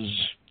is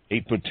a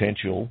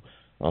potential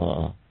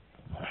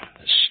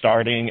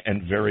starting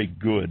and very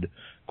good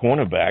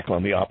cornerback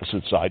on the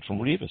opposite side from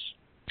Revis.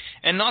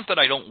 And not that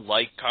I don't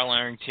like Kyle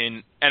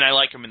Arrington, and I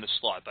like him in the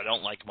slot, but I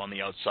don't like him on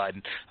the outside.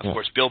 And of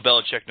course, Bill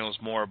Belichick knows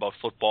more about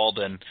football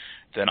than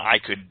I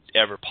could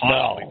ever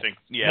possibly think.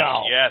 Yes,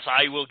 no. Yes,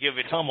 I will give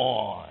it. Come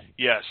on.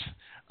 Yes.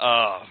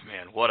 Oh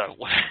man, what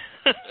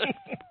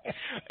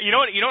You know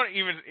what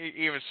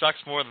even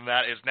sucks more than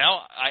that is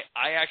now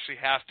I actually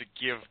have to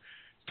give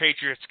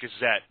Patriots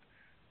Gazette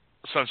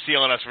some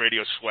CLNS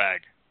radio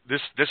swag.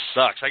 This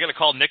sucks. I got to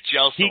call Nick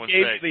Gelso and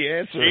say. He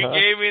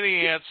gave me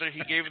the answer,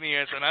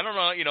 and I don't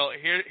know.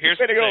 Here's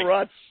the thing. Go,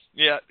 Rod.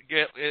 Yeah.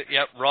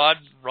 Rod,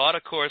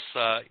 of course.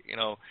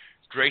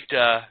 Great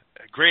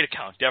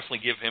account. Definitely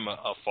give him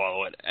a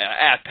follow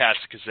at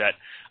Pat's Gazette.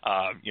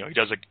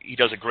 He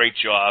does a great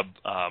job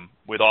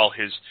with all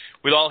his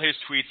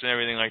tweets and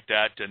everything like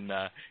that,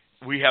 and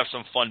we have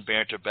some fun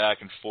banter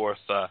back and forth.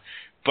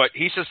 But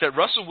he says that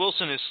Russell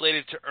Wilson is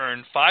slated to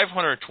earn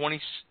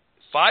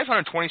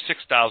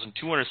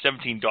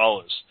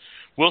 $526,217.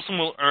 Wilson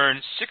will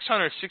earn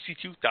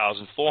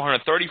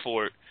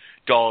 $662,434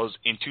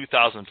 in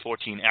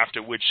 2014,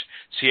 after which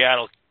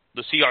Seattle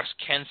the Seahawks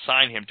can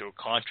sign him to a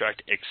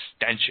contract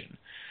extension.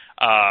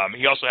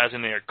 He also has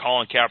in there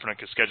Colin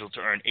Kaepernick is scheduled to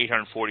earn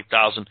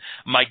 $840,000.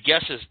 My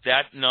guess is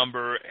that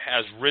number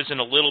has risen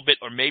a little bit,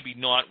 or maybe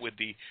not with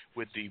the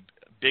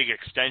big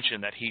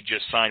extension that he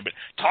just signed. But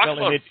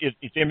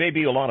there may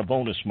be a lot of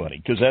bonus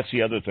money, because that's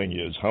the other thing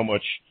is how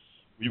much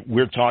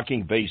we're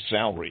talking base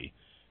salary,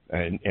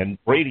 and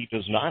Brady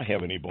does not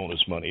have any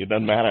bonus money. It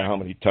doesn't matter how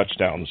many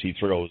touchdowns he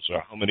throws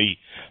or how many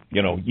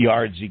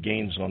yards he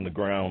gains on the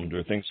ground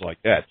or things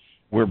like that,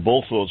 where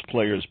both those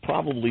players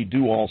probably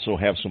do also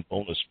have some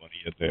bonus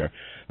money in there.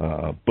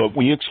 But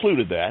we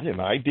excluded that,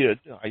 and I did.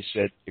 I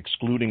said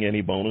excluding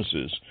any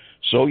bonuses.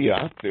 So,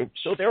 yeah,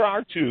 there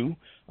are two.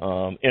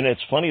 And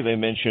it's funny they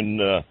mentioned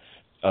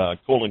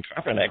Colin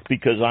Kaepernick,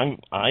 because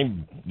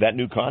I'm that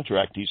new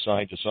contract he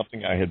signed is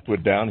something I had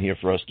put down here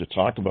for us to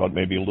talk about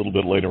maybe a little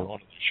bit later on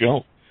in the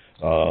show,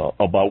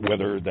 about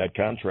whether that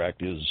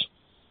contract is,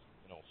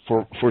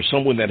 for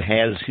someone that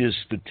has his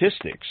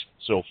statistics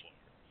so far,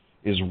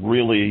 is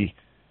really,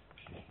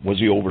 was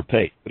he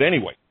overpaid? But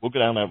anyway, we'll go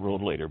down that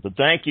road later. But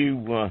thank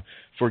you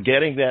for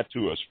getting that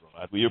to us,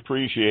 Rod. We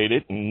appreciate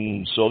it.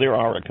 And so there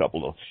are a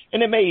couple of,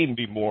 and there may even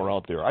be more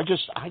out there. I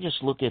just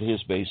look at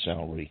his base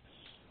salary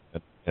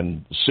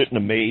and sit in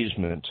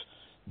amazement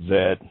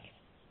that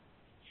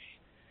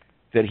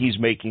he's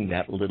making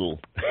that little.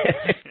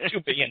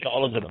 $2 billion,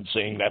 and I'm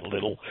saying that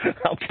little.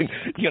 How can,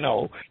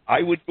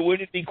 I would go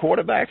in and be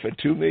quarterback for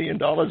 $2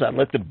 million. I'd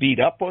let them beat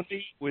up on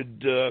me.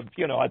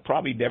 I'd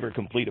probably never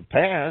complete a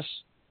pass.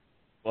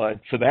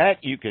 But for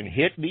that, you can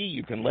hit me.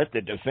 You can let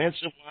the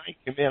defensive line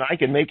come in. I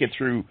can make it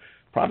through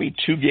probably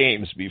 2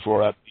 games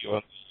before I'd be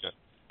on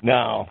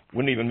no,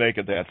 wouldn't even make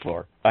it that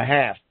far. A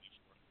half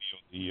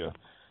before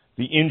I'd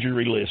be the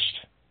injury list.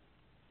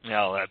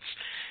 No, that's,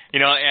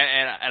 and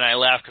I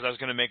laugh because I was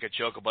going to make a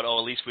joke about,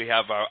 at least we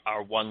have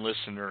our one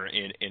listener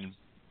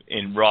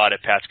in Rod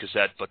at Pat's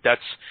Gazette, but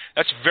that's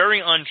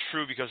very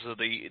untrue because of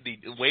the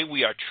way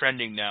we are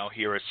trending now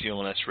here at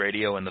CLNS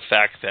Radio, and the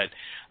fact that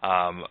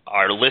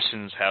our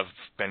listens have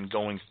been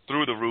going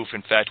through the roof.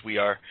 In fact, we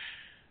are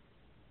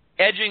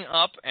edging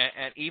up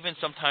and even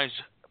sometimes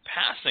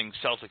passing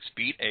Celtics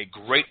Beat, a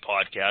great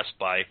podcast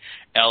by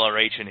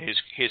LRH and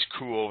his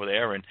crew over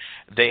there, and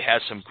they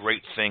had some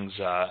great things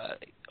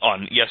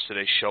on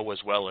yesterday's show, as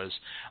well as,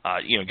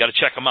 got to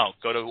check them out.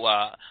 Go to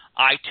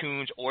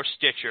iTunes or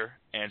Stitcher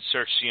and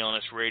search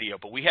CLNS Radio.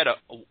 But we had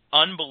an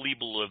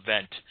unbelievable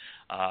event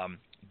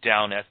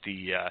down at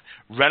the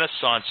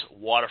Renaissance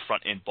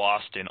Waterfront in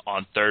Boston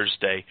on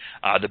Thursday.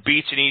 The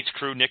Beats and Eats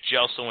crew, Nick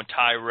Gelso and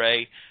Ty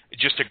Ray,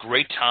 just a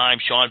great time.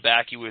 Sean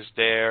Backey was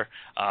there.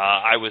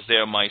 I was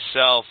there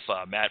myself.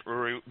 Matt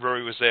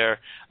Rury was there.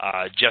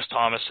 Jess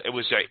Thomas. It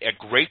was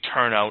a great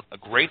turnout,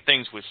 great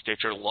things with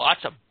Stitcher.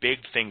 Lots of big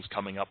things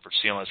coming up for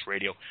CLNS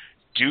Radio.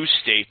 Do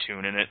stay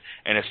tuned in it.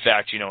 And in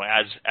fact,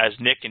 as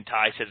Nick and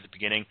Ty said at the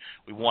beginning,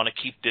 we want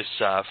to keep this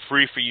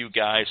free for you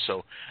guys.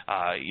 So,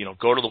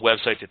 go to the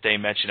website that they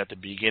mentioned at the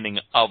beginning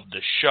of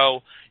the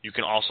show. You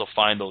can also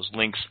find those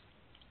links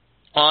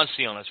on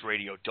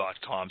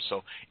CLNSradio.com.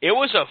 So it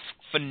was a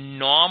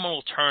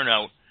phenomenal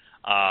turnout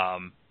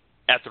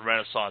at the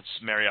Renaissance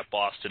Marriott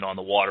Boston on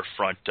the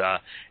waterfront.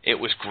 It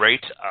was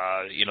great.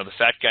 The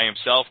fat guy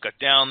himself got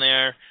down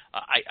there.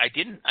 I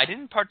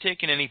didn't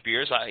partake in any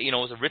beers. It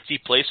was a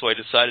ritzy place, so I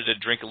decided to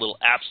drink a little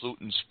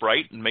Absolute and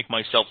Sprite and make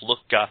myself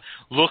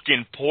look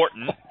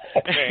important.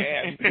 Oh,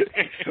 man.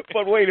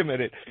 But wait a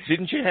minute,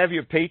 didn't you have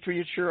your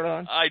Patriots shirt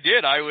on? I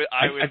did. I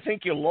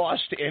think you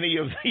lost any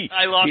of the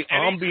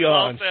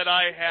ambiance that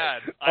I had.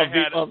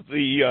 Of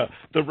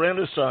the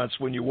Renaissance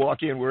when you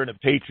walk in wearing a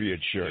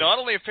Patriots shirt. Not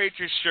only a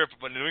Patriots shirt,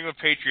 but a New England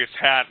Patriots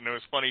hat. And it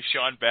was funny.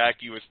 Sean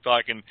Backey was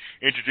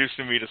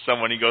introducing me to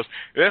someone. He goes,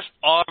 "This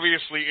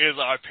obviously is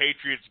our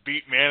Patriots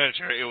beat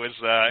manager." It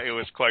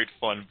was quite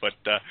fun. But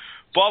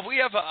Bob, we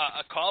have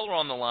a caller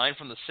on the line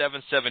from the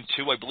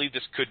 772. I believe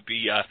this could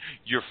be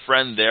your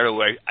friend there,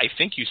 who I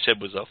think you said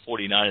was a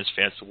 49ers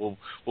fan. So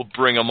we'll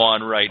bring him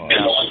on right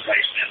now.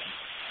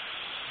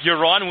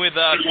 You're on with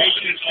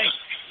Patriots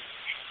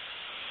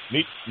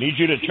Beat. Need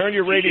you to turn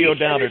your radio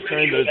down or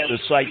turn the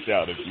site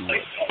down if you would.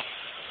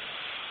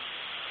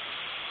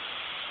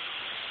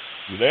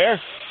 You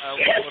there?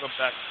 We'll put him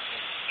back.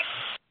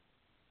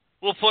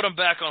 We'll put him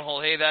back on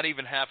hold. Hey, that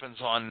even happens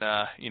on,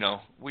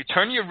 we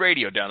turn your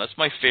radio down. That's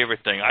my favorite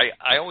thing.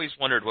 I always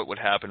wondered what would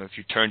happen if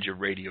you turned your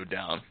radio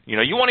down.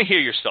 You want to hear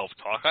yourself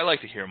talk. I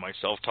like to hear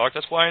myself talk.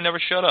 That's why I never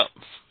shut up.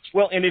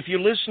 Well, and if you're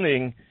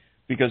listening,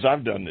 because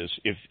I've done this,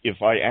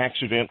 if I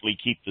accidentally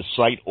keep the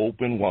site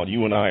open while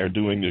you and I are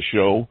doing the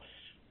show,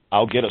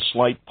 I'll get a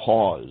slight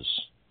pause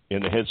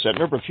in the headset.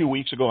 Remember a few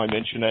weeks ago I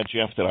mentioned that,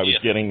 Jeff, that I was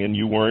getting and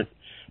you weren't?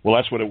 Well,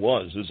 that's what it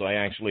was, is I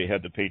actually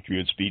had the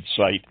Patriots Beat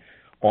site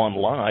on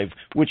live,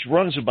 which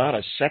runs about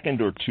a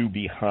second or two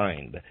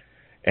behind,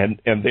 and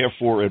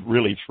therefore it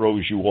really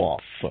throws you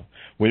off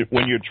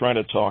when you're trying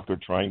to talk or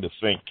trying to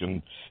think,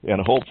 and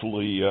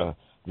hopefully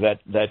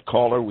that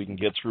caller we can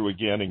get through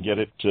again and get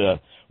it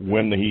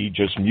when he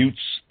just mutes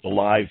the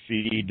live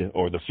feed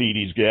or the feed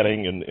he's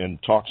getting and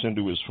talks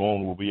into his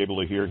phone, we'll be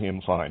able to hear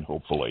him fine,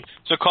 hopefully.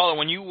 So, caller,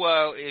 when you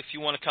if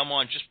you want to come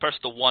on, just press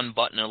the one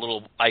button, a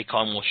little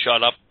icon will show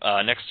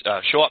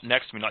up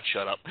next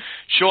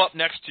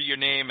to your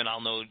name, and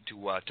I'll know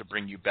to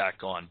bring you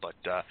back on. But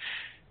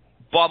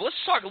Bob, let's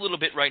talk a little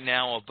bit right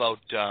now about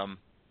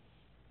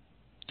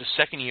the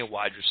second-year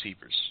wide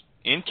receivers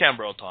in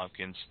Kembrell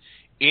Tompkins,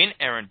 in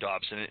Aaron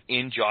Dobson, and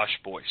in Josh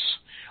Boyce.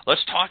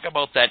 Let's talk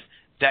about that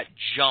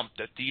jump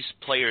that these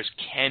players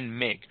can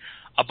make,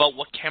 about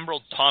what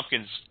Kembrell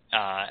Tompkins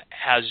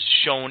has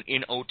shown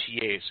in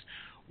OTAs,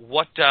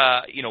 what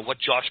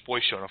Josh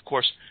Boyce shown. Of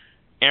course,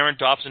 Aaron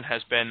Dobson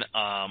has been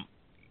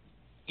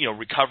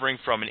recovering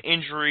from an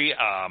injury.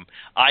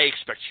 I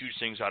expect huge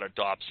things out of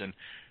Dobson.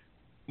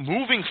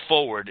 Moving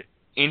forward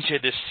into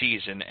this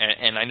season,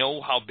 and I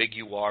know how big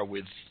you are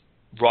with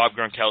Rob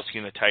Gronkowski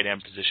in the tight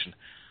end position,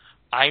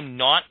 I'm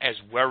not as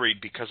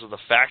worried because of the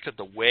fact that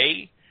the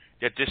way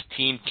that this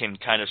team can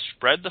kind of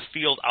spread the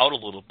field out a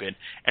little bit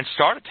and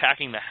start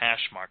attacking the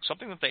hash mark,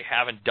 something that they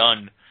haven't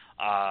done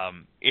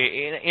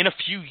in a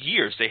few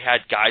years. They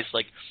had guys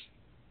like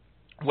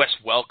Wes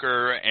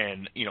Welker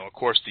and, of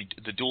course,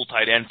 the dual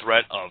tight end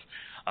threat of,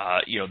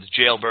 the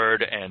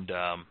Jailbird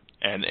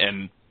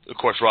and of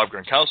course, Rob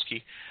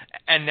Gronkowski.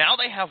 And now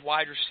they have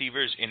wide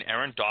receivers in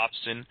Aaron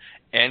Dobson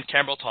and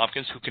Kembrell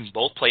Tompkins who can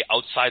both play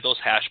outside those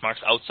hash marks,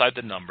 outside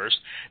the numbers.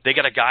 They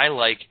got a guy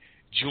like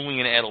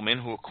Julian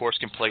Edelman, who, of course,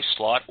 can play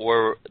slot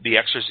or the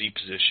extra Z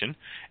position.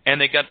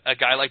 And they got a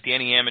guy like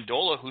Danny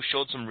Amendola, who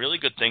showed some really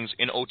good things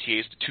in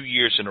OTAs 2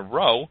 years in a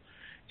row.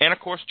 And, of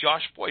course,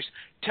 Josh Boyce.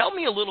 Tell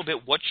me a little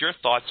bit what your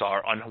thoughts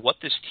are on what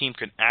this team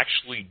can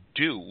actually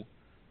do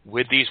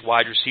with these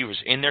wide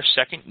receivers in their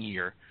second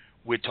year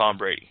with Tom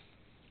Brady.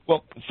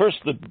 Well, first,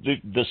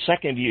 the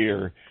second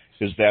year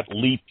is that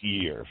leap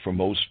year for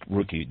most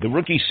rookies. The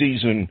rookie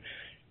season,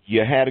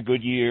 you had a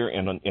good year,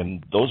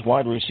 and those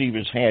wide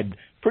receivers had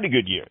pretty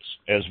good years.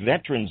 As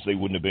veterans, they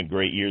wouldn't have been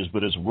great years,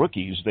 but as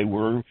rookies, they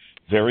were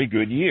very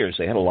good years.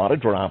 They had a lot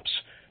of drops.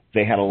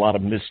 They had a lot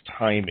of missed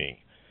timing.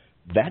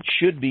 That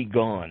should be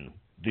gone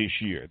this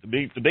year.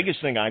 The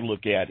biggest thing I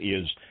look at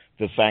is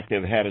the fact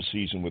they've had a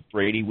season with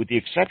Brady, with the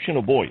exception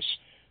of Boyce,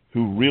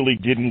 who really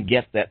didn't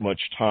get that much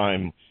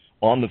time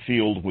on the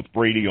field with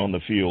Brady on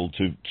the field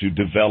to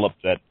develop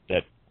that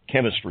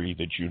chemistry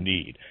that you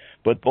need.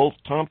 But both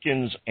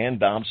Tompkins and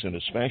Dobson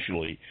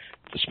especially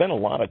spent a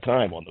lot of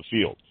time on the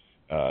field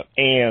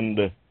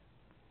and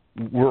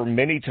were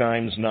many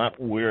times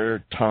not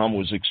where Tom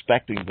was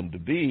expecting them to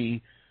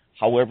be.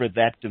 However,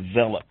 that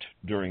developed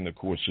during the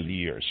course of the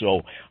year.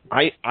 So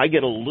I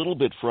get a little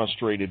bit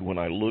frustrated when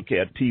I look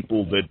at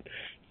people that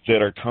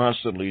are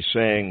constantly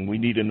saying, we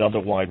need another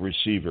wide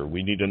receiver.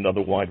 We need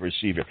another wide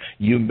receiver.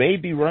 You may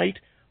be right,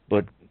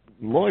 but,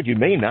 Lord, you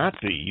may not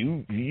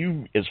be.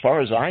 You, as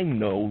far as I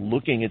know,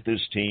 looking at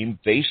this team,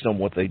 based on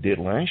what they did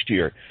last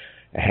year,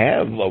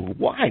 have a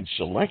wide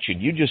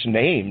selection. You just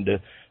named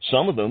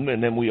some of them,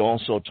 and then we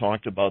also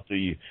talked about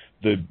the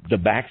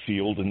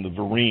backfield and the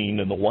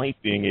Vereen and the White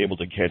being able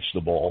to catch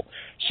the ball.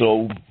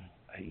 So,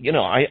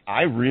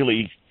 I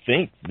really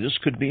think this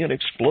could be an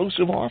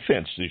explosive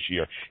offense this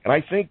year. And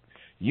I think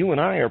you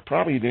and I are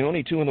probably the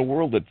only two in the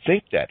world that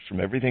think that from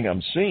everything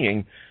I'm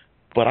seeing,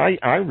 but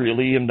I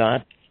really am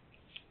not,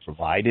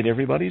 provided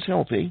everybody's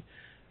healthy,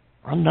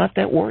 I'm not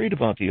that worried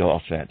about the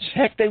offense.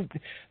 Heck,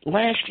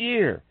 last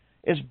year,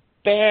 as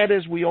bad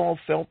as we all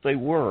felt they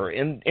were,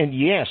 and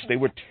yes, they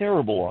were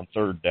terrible on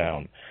third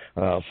down.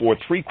 For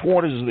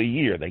 3/4 of the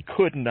year, they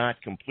could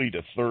not complete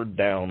a third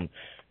down,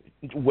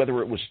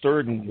 whether it was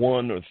 3rd and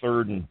 1 or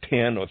 3rd and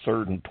 10 or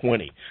 3rd and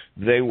 20.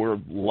 They were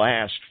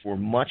last for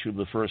much of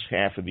the first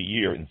half of the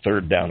year in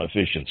third down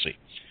efficiency.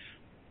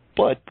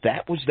 But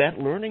that was that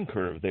learning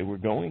curve they were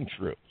going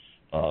through.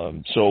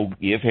 So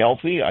if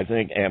healthy, I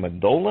think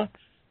Amendola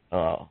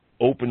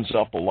opens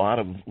up a lot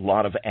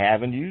of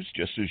avenues,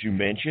 just as you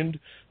mentioned.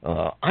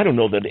 I don't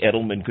know that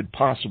Edelman could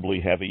possibly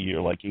have a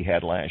year like he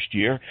had last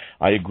year.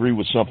 I agree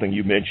with something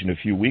you mentioned a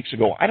few weeks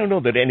ago. I don't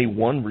know that any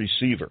one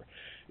receiver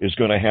is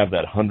going to have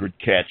that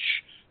 100-catch,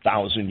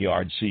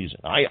 1,000-yard season.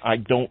 I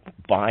don't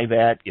buy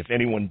that. If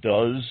anyone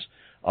does,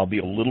 I'll be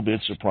a little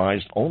bit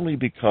surprised, only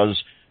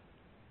because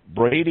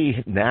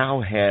Brady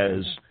now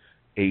has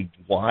a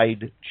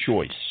wide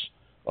choice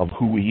of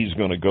who he's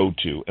going to go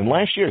to. And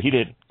last year he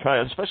did,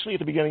 especially at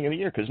the beginning of the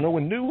year, because no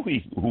one knew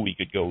who he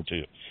could go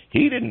to.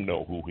 He didn't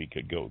know who he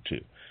could go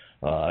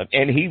to.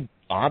 And he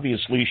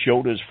obviously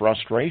showed his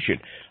frustration.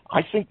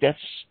 I think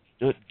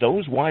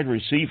those wide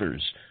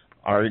receivers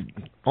are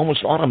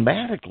almost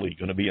automatically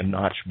going to be a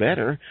notch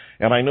better.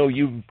 And I know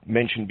you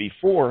mentioned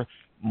before,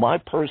 my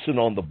person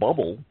on the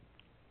bubble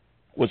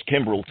was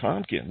Kembrell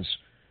Tompkins,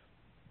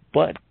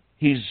 but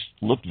he's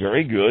looked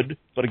very good,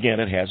 but again,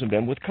 it hasn't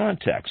been with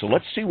contact. So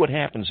let's see what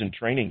happens in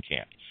training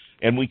camp.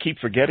 And we keep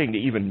forgetting to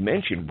even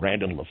mention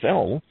Brandon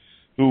LaFell,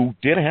 who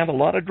did have a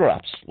lot of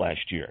drops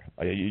last year.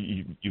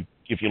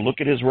 If you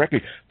look at his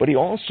record, but he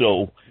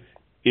also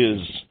is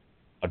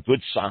a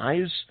good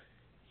size.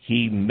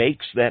 He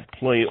makes that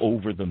play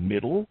over the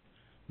middle,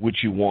 which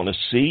you want to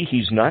see.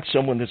 He's not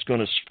someone that's going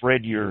to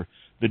spread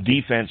the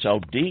defense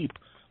out deep,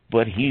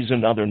 but he's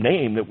another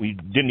name that we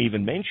didn't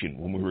even mention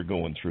when we were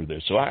going through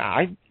this. So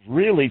I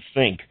really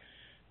think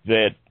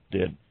that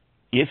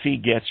if he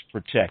gets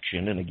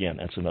protection, and again,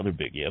 that's another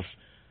big if,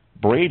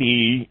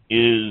 Brady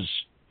is,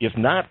 if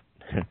not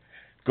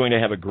going to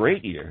have a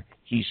great year,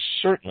 he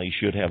certainly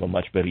should have a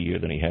much better year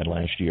than he had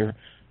last year.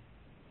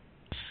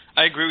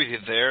 I agree with you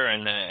there,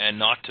 and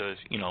not to,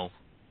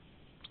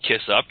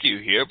 kiss up to you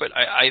here, but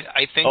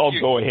I think... Oh,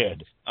 go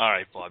ahead. All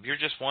right, Bob, you're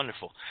just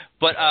wonderful.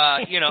 But,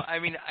 I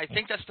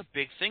think that's the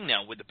big thing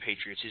now with the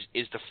Patriots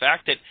is the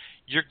fact that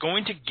you're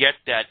going to get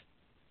that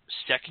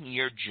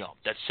second-year jump,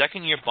 that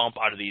second-year bump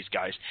out of these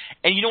guys.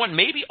 And you know what?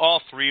 Maybe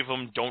all three of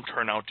them don't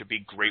turn out to be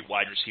great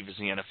wide receivers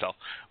in the NFL.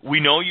 We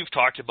know you've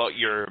talked about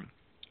your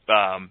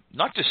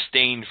not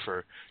disdain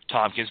for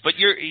Tompkins, but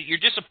your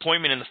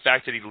disappointment in the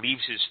fact that he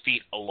leaves his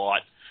feet a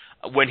lot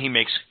when he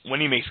makes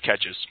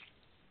catches.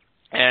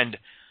 And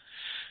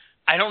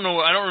I don't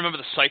remember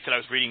the site that I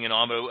was reading it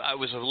on, but I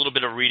was a little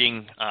bit of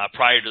reading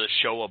prior to the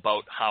show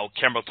about how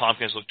Campbell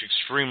Tompkins looked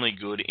extremely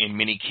good in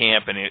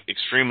minicamp and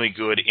extremely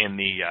good in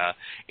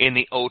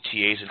the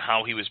OTAs, and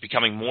how he was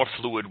becoming more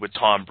fluid with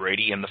Tom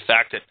Brady, and the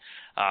fact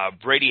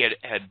that Brady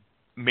had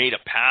made a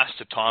pass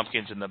to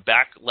Tompkins in the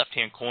back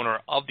left-hand corner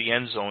of the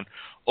end zone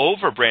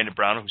over Brandon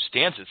Brown, who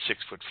stands at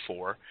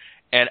 6'4",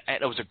 and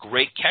it was a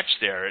great catch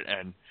there,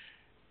 and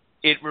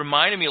it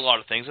reminded me a lot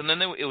of things. And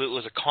then it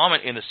was a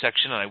comment in the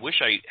section, and I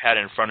wish I had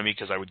it in front of me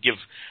because I would give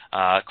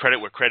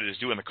credit where credit is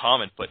due in the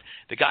comment. But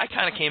the guy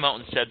kind of came out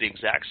and said the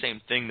exact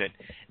same thing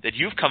that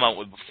you've come out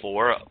with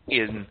before,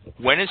 in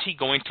when is he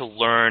going to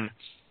learn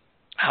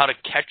how to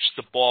catch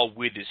the ball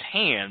with his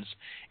hands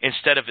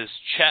instead of his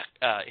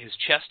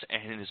chest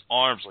and his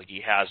arms like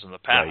he has in the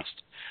past.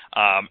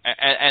 Right.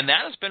 And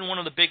that has been one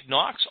of the big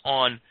knocks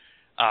on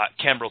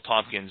Campbell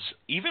Tompkins,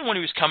 even when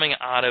he was coming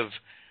out of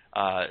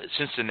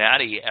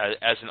Cincinnati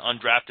as an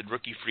undrafted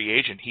rookie free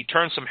agent. He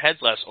turned some heads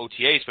last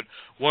OTAs, but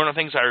one of the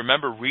things I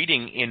remember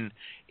reading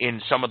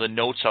in some of the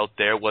notes out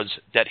there was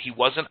that he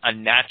wasn't a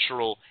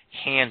natural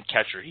hand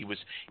catcher.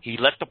 He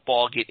let the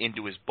ball get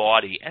into his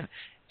body,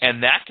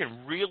 and that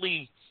can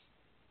really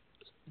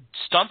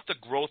stunt the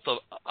growth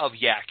of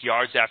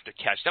yards after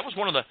catch. That was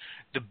one of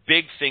the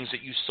big things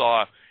that you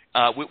saw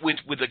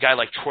with a guy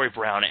like Troy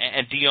Brown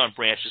and Deion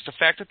Branch, is the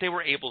fact that they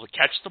were able to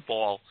catch the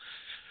ball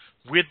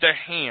with their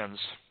hands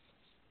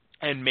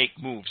and make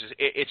moves.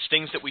 It's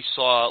things that we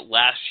saw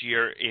last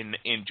year in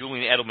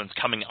Julian Edelman's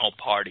coming out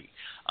party,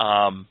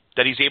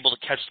 that he's able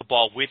to catch the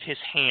ball with his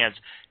hands,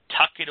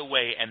 tuck it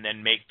away, and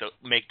then make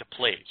the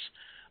plays.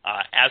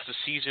 As the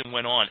season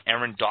went on,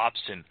 Aaron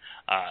Dobson,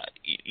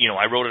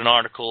 I wrote an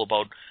article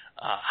about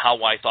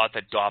how I thought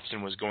that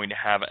Dobson was going to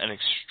have an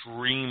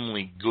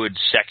extremely good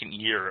second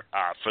year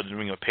for the New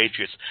England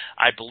Patriots.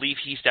 I believe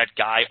he's that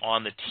guy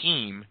on the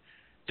team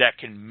that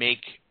can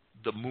make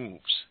the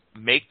moves,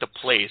 make the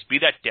plays, be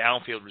that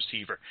downfield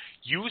receiver,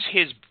 use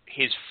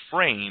his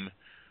frame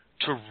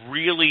to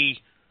really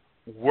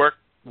work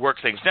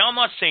things. Now, I'm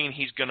not saying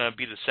he's going to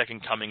be the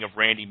second coming of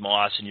Randy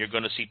Moss, and you're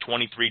going to see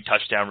 23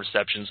 touchdown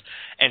receptions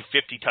and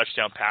 50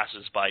 touchdown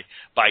passes by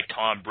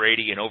Tom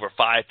Brady and over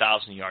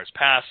 5,000 yards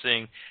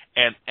passing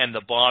and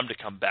the bomb to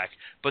come back.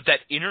 But that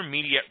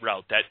intermediate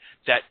route,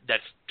 that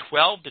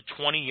 12 to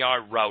 20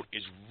 yard route,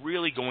 is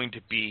really going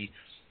to be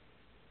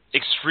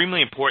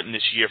extremely important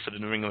this year for the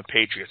New England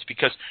Patriots,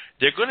 because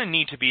they're going to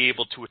need to be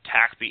able to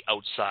attack the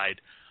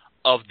outside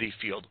of the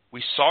field.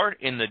 We saw it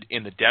in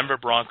the Denver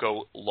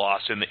Bronco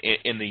loss in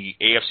the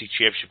AFC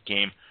Championship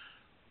game,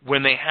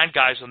 when they had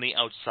guys on the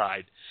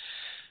outside,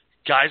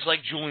 guys like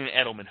Julian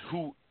Edelman,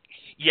 who,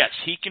 yes,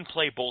 he can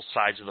play both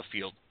sides of the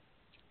field.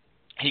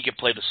 He can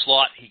play the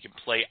slot. He can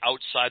play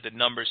outside the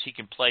numbers. He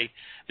can play.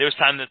 There was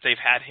time that they've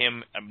had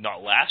him,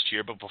 not last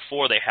year, but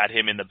before, they had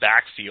him in the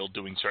backfield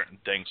doing certain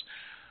things.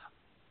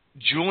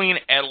 Julian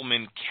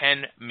Edelman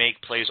can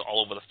make plays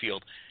all over the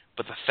field,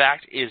 but the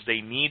fact is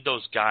they need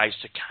those guys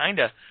to kind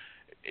of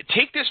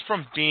take this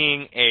from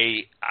being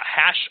a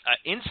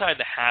inside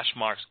the hash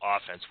marks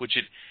offense, which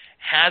it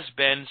has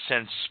been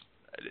since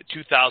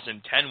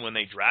 2010 when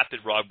they drafted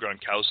Rob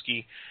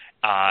Gronkowski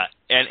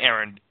and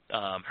Aaron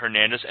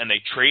Hernandez, and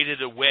they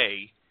traded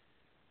away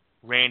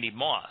Randy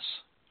Moss,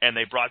 and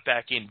they brought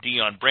back in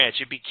Deion Branch.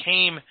 It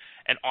became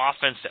an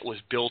offense that was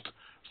built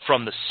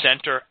from the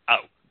center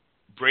out.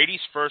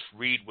 Brady's first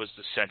read was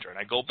the center, and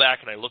I go back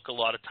and I look a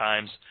lot of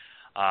times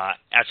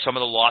at some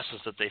of the losses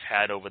that they've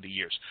had over the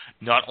years.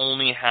 Not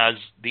only has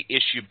the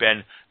issue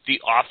been the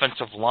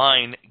offensive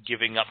line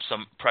giving up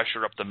some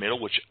pressure up the middle,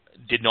 which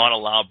did not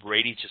allow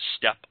Brady to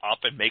step up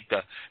and make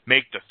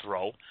the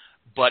throw,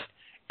 but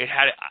it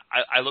had.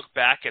 I look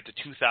back at the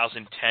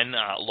 2010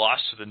 loss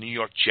to the New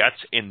York Jets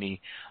in the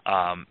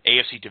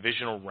AFC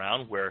divisional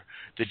round, where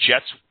the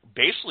Jets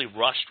basically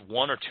rushed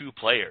one or two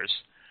players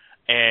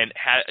and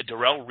had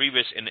Darrelle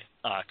Revis and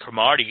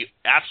Cromartie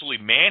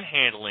absolutely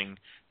manhandling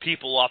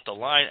people off the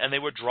line, and they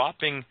were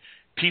dropping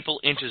people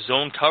into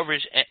zone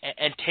coverage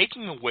and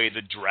taking away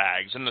the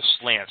drags and the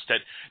slants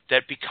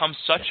that become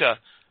such a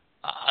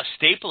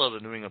staple of the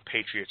New England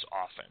Patriots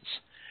offense.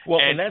 Well,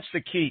 and that's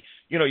the key.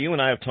 You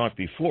and I have talked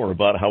before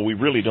about how we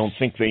really don't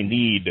think they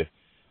need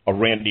a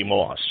Randy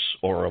Moss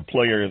or a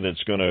player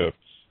that's going to,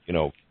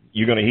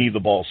 you're going to heave the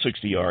ball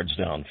 60 yards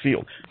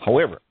downfield.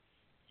 However,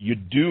 you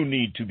do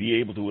need to be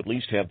able to at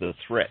least have the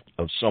threat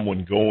of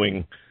someone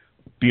going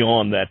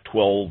beyond that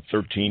 12,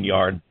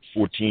 13-yard,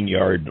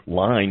 14-yard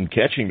line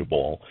catching the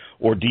ball,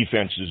 or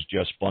defenses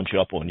just bunch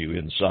up on you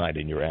inside,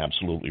 and you're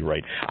absolutely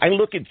right. I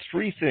look at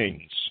three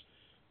things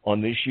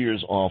on this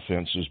year's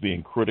offense as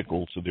being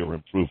critical to their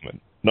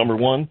improvement. Number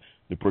one,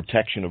 the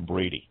protection of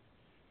Brady.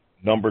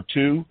 Number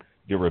two,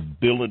 their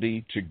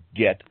ability to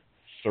get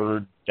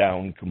third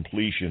down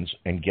completions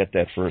and get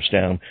that first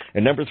down.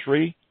 And number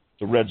three,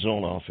 the red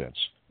zone offense.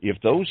 If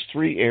those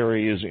three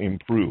areas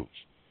improve,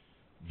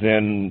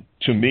 then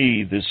to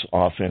me, this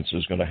offense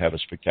is going to have a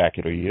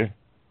spectacular year.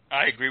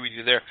 I agree with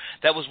you there.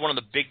 That was one of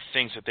the big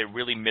things that they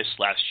really missed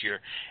last year.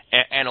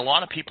 And a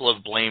lot of people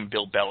have blamed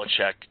Bill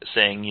Belichick,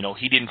 saying,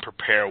 he didn't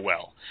prepare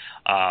well,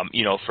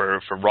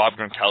 for Rob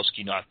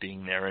Gronkowski not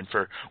being there and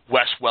for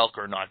Wes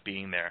Welker not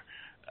being there.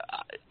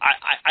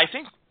 I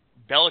think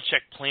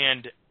Belichick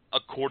planned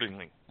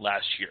accordingly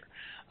last year.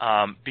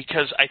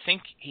 Because I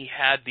think he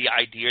had the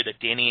idea that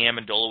Danny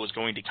Amendola was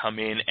going to come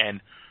in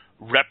and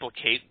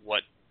replicate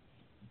what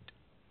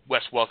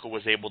Wes Welker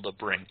was able to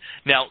bring.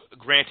 Now,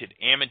 granted,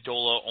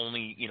 Amendola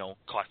only,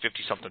 caught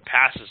 50-something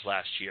passes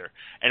last year,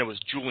 and it was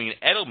Julian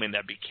Edelman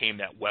that became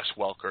that Wes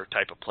Welker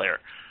type of player.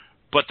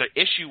 But the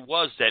issue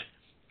was that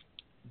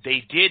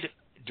they did,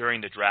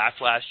 during the draft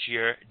last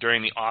year,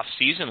 during the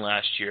offseason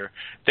last year,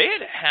 they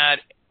had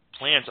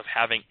plans of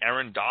having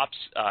Aaron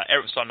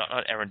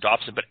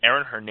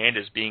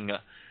Hernandez being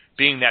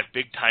that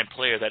big-time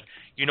player that,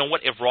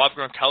 if Rob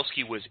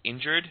Gronkowski was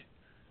injured,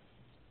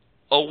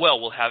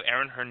 we'll have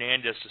Aaron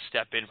Hernandez to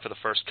step in for the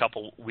first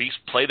couple weeks,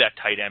 play that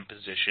tight end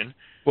position.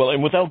 Well,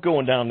 and without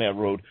going down that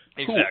road,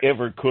 exactly.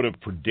 Whoever could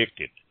have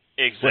predicted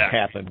what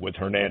happened with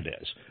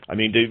Hernandez? I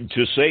mean,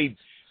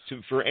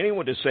 for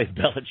anyone to say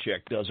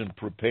Belichick doesn't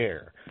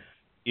prepare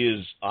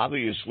is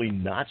obviously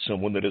not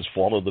someone that has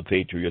followed the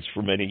Patriots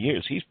for many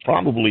years. He's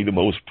probably the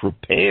most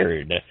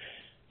prepared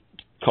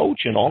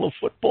coach in all of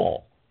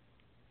football.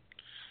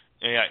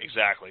 Yeah,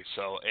 exactly.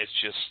 So it's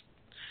just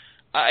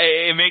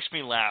it makes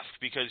me laugh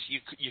because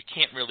you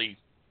can't really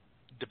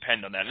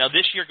depend on that. Now,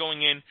 this year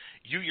going in,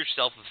 you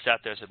yourself have sat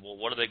there and said, well,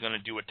 what are they going to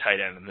do at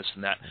tight end and this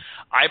and that?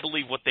 I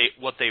believe what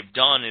they've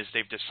done is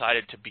they've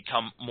decided to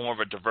become more of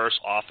a diverse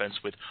offense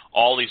with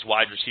all these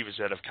wide receivers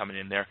that have come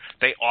in there.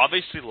 They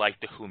obviously like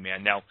the Who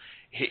Man. Now,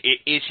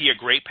 is he a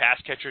great pass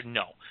catcher?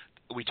 No.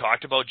 We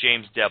talked about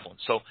James Devlin.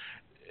 So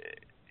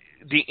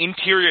the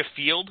interior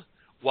field,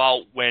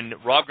 when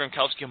Rob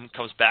Gronkowski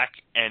comes back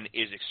and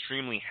is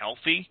extremely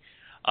healthy,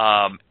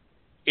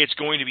 it's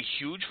going to be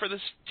huge for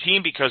this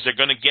team because they're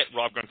going to get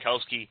Rob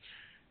Gronkowski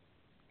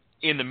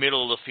in the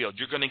middle of the field.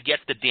 You're going to get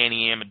the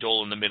Danny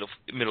Amendola in the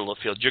middle of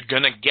the field. You're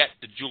going to get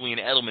the Julian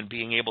Edelman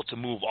being able to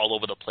move all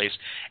over the place.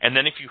 And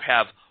then if you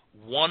have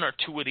one or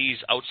two of these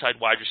outside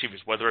wide receivers,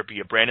 whether it be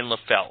a Brandon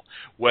LaFell,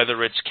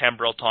 whether it's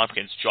Kembrell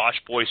Tompkins,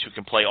 Josh Boyce, who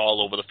can play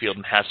all over the field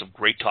and has some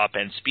great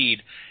top-end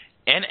speed,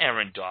 and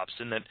Aaron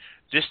Dobson, that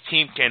this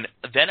team can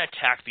then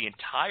attack the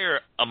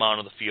entire amount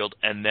of the field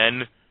and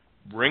then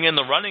bring in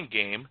the running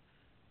game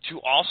to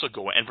also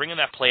go and bring in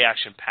that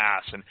play-action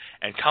pass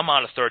and come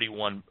out of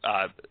 11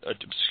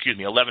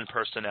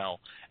 personnel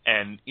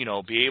and,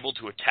 be able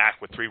to attack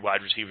with three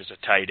wide receivers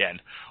at tight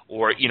end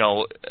or,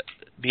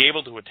 be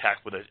able to attack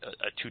with a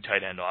two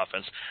tight end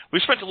offense. We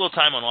spent a little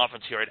time on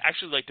offense here. I'd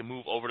actually like to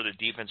move over to the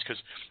defense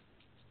because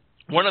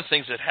one of the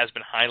things that has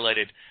been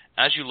highlighted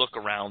as you look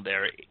around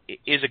there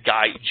is a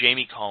guy,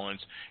 Jamie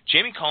Collins.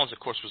 Jamie Collins, of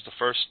course, was the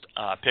first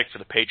pick for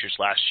the Patriots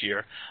last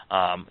year,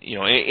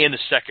 in the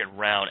second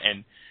round,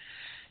 and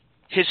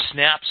his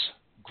snaps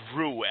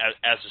grew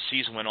as the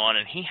season went on,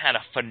 and he had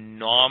a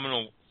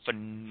phenomenal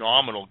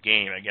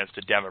game against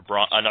the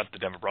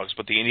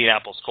the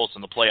Indianapolis Colts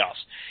in the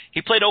playoffs.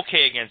 He played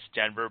okay against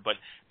Denver, but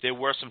there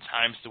were some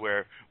times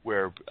where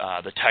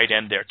the tight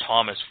end there,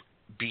 Thomas,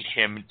 beat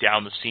him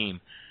down the seam.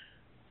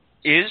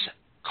 Is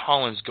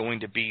Collins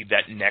going to be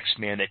that next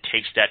man that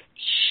takes that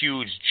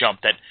huge jump,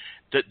 that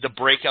the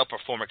breakout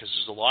performer? Because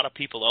there's a lot of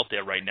people out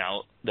there right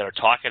now that are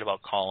talking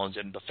about Collins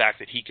and the fact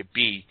that he could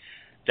be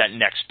that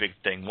next big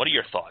thing. What are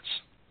your thoughts?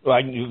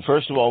 Well,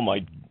 first of all,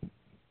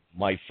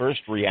 my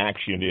first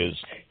reaction is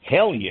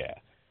hell yeah.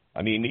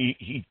 I mean,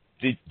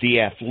 the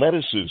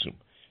athleticism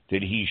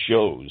that he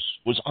shows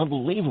was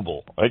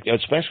unbelievable,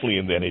 especially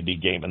in that Indy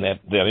game and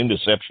that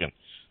interception.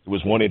 There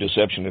was one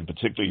interception in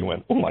particular you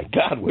went, oh, my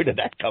God, where did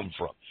that come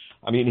from?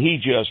 I mean, he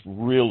just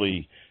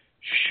really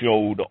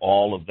showed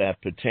all of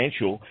that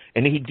potential,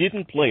 and he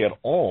didn't play at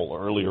all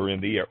earlier in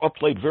the year, or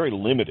played very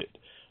limited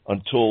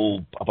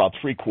until about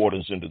 3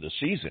 quarters into the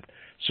season.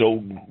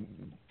 So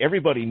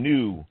everybody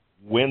knew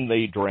when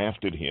they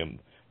drafted him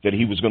that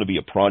he was going to be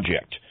a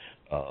project.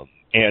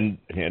 and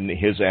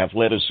his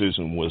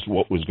athleticism was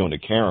what was going to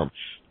carry him.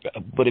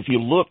 But if you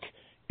look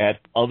at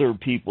other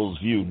people's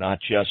view, not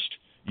just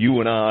you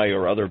and I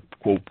or other,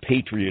 quote,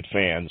 Patriot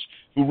fans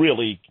who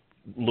really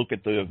look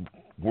at the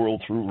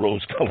world through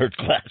rose-colored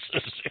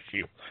glasses, if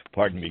you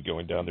pardon me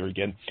going down there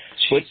again.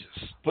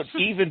 But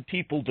even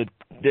people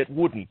that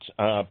wouldn't.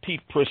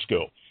 Pete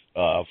Prisco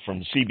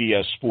from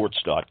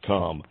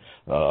CBSSports.com,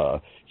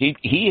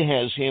 he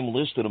has him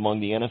listed among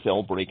the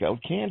NFL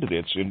breakout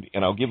candidates,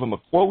 and I'll give him a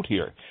quote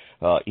here.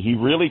 He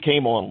really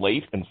came on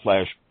late and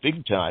flashed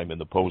big time in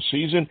the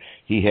postseason.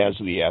 He has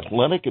the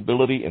athletic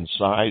ability and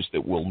size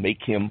that will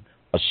make him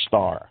a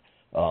star.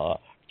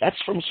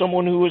 That's from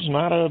someone who is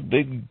not a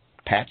big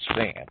Pats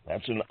fan.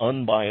 That's an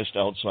unbiased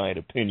outside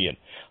opinion.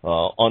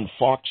 On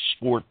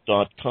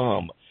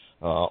FoxSport.com,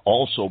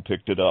 also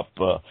picked it up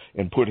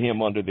and put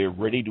him under their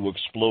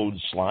ready-to-explode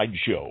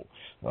slideshow.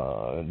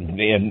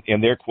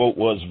 And their quote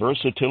was,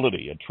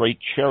 versatility, a trait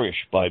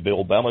cherished by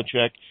Bill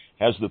Belichick,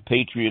 has the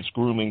Patriots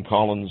grooming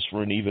Collins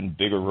for an even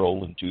bigger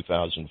role in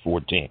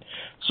 2014.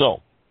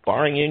 So,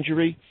 barring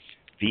injury,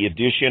 the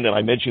addition, and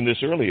I mentioned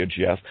this earlier,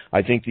 Jeff,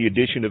 I think the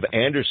addition of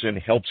Anderson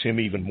helps him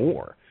even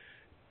more,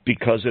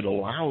 because it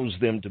allows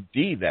them to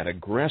be that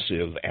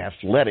aggressive,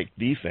 athletic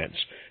defense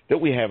that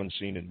we haven't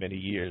seen in many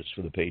years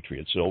for the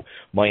Patriots. So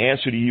my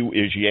answer to you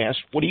is yes.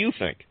 What do you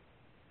think?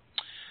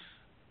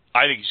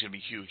 I think he's going to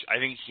be huge. I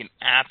think he can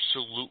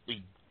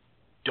absolutely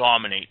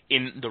dominate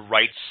in the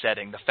right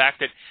setting. The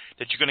fact that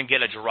you're going to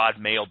get a Gerard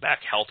Mayo back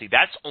healthy,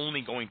 that's only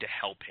going to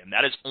help him.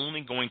 That is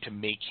only going to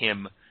make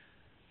him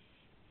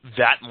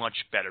that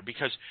much better,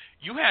 because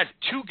you had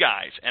two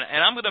guys,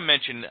 and I'm going to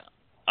mention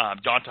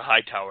Donta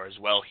Hightower as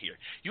well here.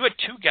 You had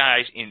two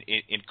guys in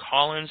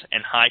Collins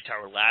and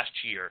Hightower last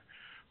year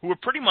who were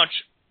pretty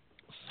much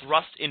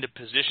thrust into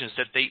positions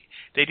that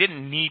they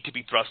didn't need to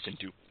be thrust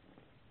into.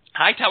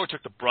 Hightower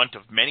took the brunt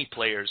of many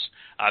players,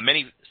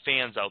 many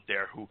fans out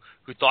there who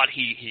thought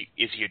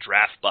is he a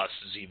draft bust,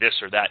 is he this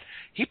or that.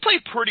 He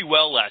played pretty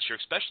well last year,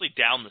 especially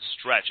down the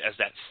stretch as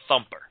that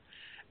thumper.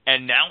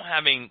 And now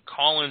having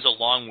Collins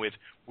along with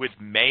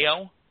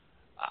Mayo,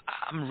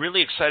 I'm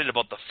really excited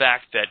about the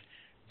fact that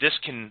this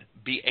can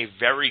be a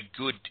very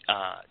good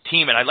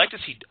team, and I'd like to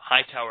see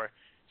Hightower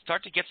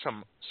start to get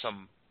some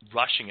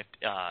rushing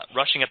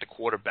at the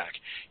quarterback,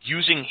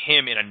 using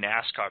him in a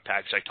NASCAR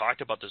package. I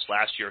talked about this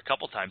last year a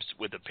couple times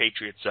with the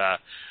Patriots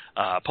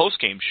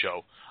post-game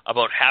show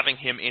about having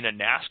him in a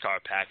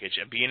NASCAR package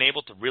and being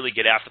able to really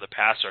get after the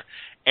passer.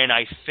 And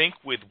I think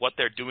with what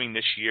they're doing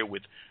this year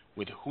with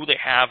who they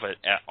have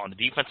on the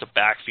defensive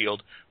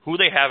backfield, who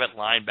they have at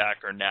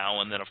linebacker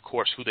now, and then, of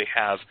course, who they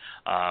have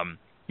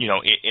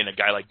in a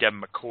guy like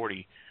Devin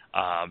McCourty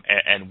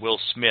and Will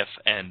Smith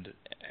and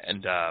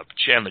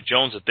Chandler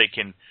Jones, that they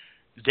can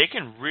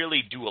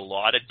really do a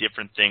lot of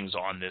different things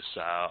on this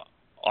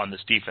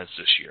defense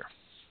this year.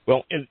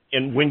 Well,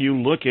 and when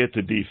you look at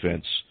the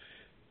defense,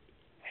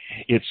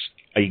 it's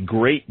a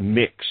great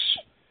mix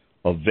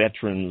of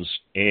veterans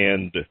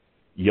and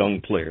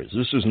young players.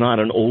 This is not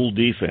an old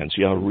defense.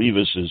 Yeah,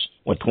 Rivas is,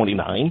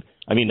 29?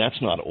 I mean,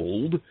 that's not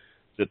old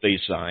that they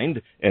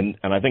signed. And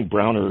I think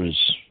Browner is,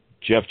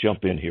 Jeff,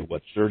 jump in here,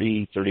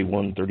 30,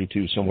 31,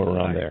 32, somewhere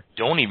around there? I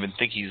don't even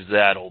think he's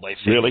that old. I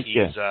think really?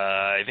 He's,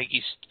 I think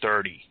he's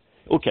 30.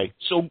 Okay,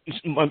 so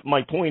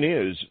my point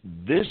is,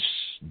 this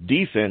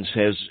defense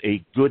has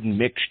a good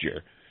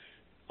mixture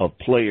of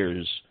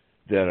players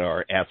that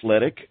are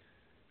athletic,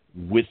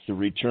 with the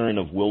return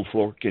of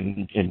Wilfork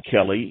and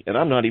Kelly, and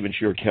I'm not even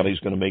sure Kelly's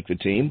going to make the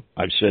team.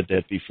 I've said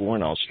that before,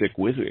 and I'll stick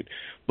with it.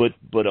 But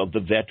of the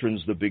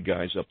veterans, the big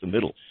guys up the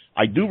middle.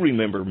 I do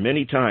remember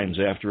many times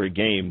after a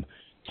game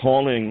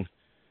calling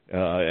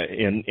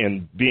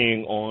and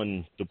being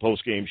on the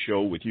post-game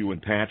show with you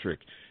and Patrick,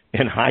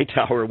 and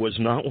Hightower was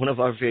not one of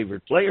our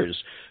favorite players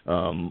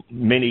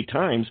many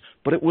times,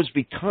 but it was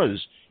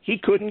because he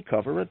couldn't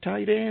cover a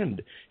tight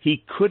end.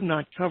 He could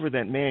not cover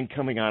that man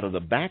coming out of the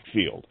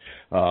backfield.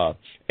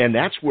 And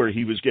that's where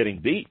he was getting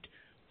beat.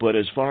 But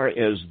as far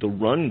as the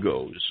run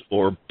goes,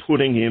 or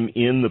putting him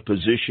in the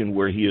position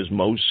where he is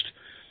most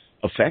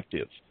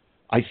effective,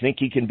 I think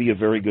he can be a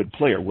very good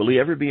player. Will he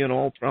ever be an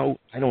all-pro?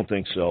 I don't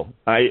think so.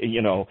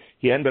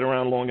 He hadn't been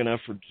around long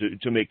enough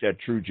to make that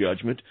true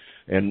judgment.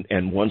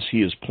 And once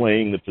he is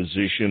playing the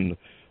position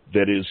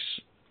that is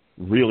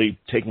really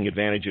taking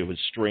advantage of his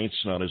strengths,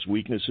 not his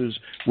weaknesses,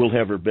 we'll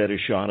have a better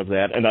shot of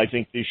that. And I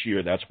think this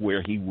year that's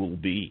where he will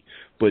be.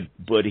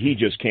 But he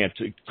just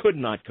could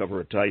not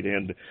cover a tight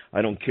end.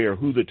 I don't care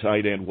who the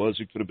tight end was.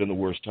 It could have been the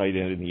worst tight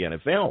end in the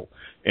NFL.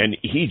 And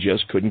he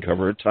just couldn't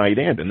cover a tight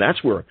end. And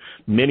that's where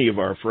many of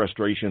our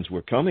frustrations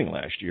were coming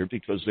last year,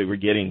 because they were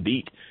getting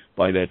beat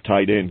by that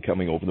tight end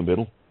coming over the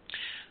middle.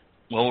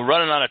 Well, we're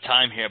running out of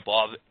time here,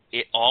 Bob.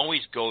 It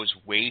always goes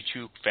way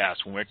too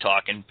fast when we're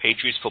talking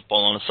Patriots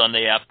football on a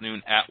Sunday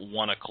afternoon at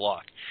 1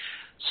 o'clock.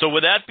 So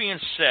with that being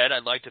said,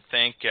 I'd like to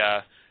thank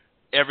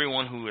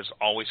everyone who is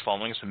always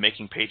following us and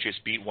making Patriots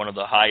Beat one of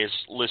the highest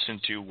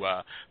listened to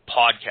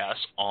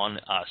podcasts on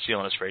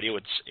CLNS Radio.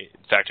 In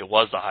fact, it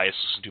was the highest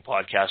listened to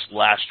podcast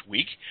last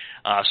week.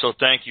 So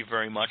thank you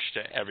very much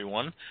to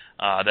everyone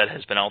that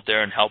has been out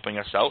there and helping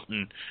us out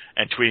and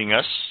tweeting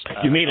us.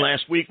 You mean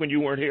last week when you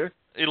weren't here?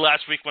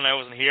 Last week when I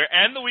wasn't here,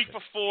 and the week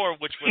before,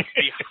 which was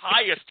the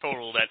highest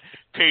total that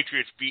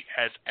Patriots Beat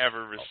has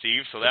ever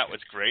received. So that was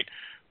great.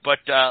 But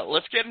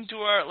let's get into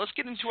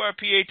our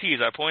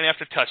PATs, our point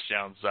after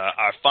touchdowns,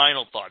 our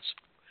final thoughts.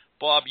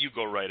 Bob, you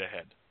go right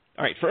ahead.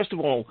 All right. First of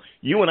all,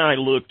 you and I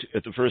looked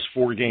at the first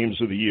 4 games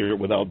of the year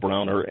without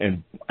Browner,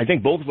 and I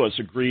think both of us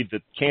agreed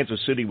that Kansas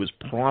City was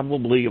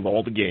probably, of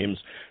all the games,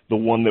 the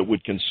one that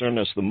would concern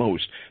us the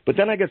most. But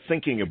then I got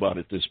thinking about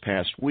it this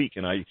past week,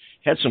 and I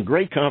had some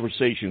great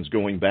conversations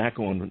going back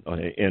on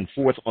and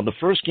forth on the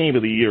first game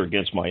of the year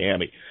against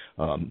Miami,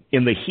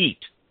 in the heat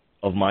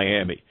of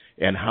Miami,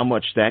 and how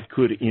much that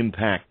could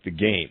impact the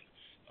game.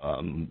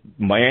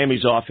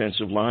 Miami's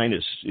offensive line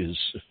is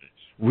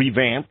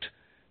revamped,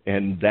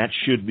 and that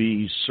should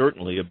be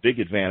certainly a big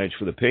advantage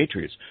for the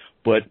Patriots.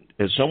 But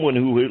as someone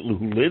who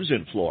lives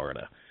in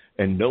Florida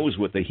and knows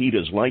what the heat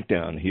is like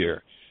down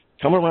here,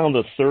 come around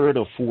the third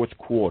or fourth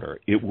quarter,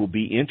 it will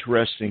be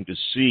interesting to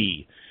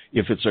see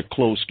if it's a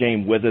close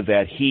game, whether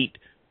that heat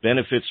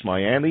benefits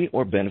Miami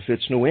or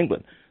benefits New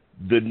England.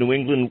 The New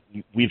England,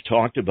 we've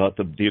talked about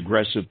the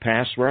aggressive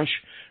pass rush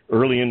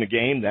early in the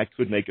game. That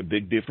could make a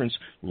big difference.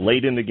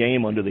 Late in the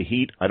game, under the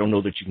heat, I don't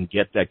know that you can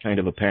get that kind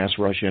of a pass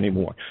rush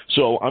anymore.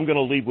 So I'm going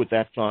to leave with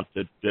that thought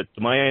that the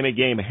Miami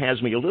game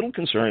has me a little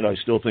concerned. I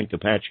still think the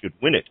Pats could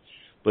win it.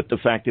 But the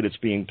fact that it's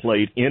being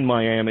played in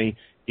Miami,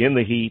 in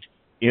the heat,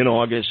 in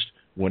August,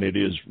 when it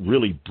is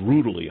really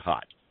brutally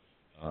hot.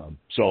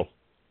 So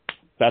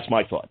that's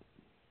my thought.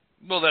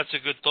 Well, that's a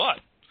good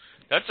thought.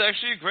 That's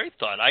actually a great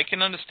thought. I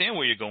can understand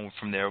where you're going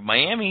from there.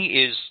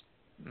 Miami is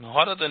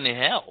hotter than the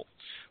hell.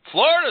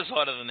 Florida's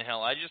hotter than the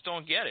hell. I just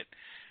don't get it.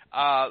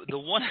 The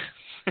one.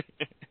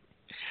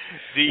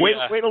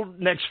 Wait till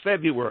next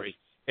February,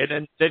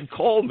 and then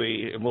call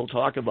me, and we'll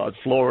talk about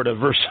Florida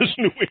versus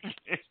New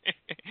England.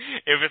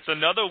 If it's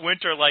another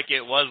winter like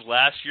it was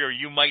last year,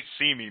 you might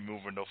see me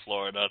moving to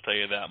Florida. I'll tell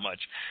you that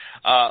much.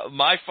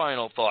 My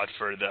final thought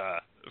for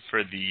the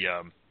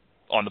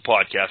on the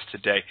podcast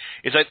today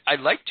is I'd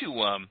like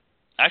to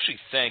actually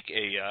thank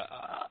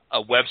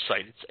a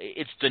website.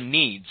 It's The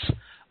Needs.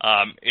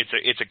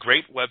 It's a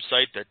great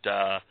website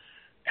that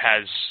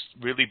has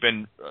really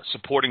been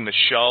supporting the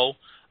show.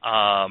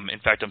 In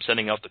fact, I'm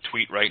sending out the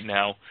tweet right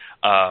now.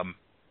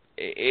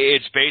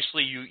 It's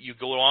basically you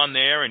go on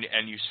there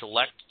and you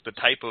select the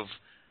type of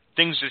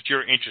things that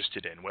you're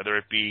interested in, whether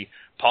it be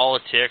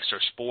politics or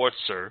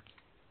sports or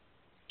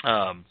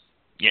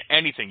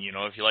anything.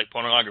 If you like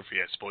pornography,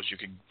 I suppose you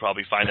could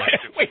probably find that.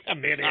 Wait a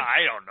minute.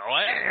 I don't know.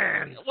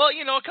 Well,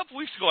 a couple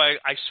weeks ago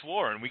I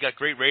swore, and we got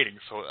great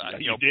ratings. So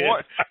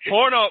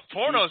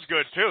porno's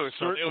good too.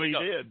 So certainly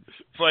did.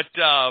 But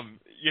I'll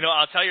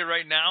tell you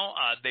right now,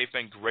 they've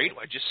been great.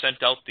 I just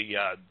sent out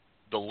the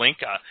link.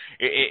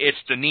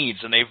 It's The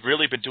Needs, and they've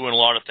really been doing a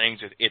lot of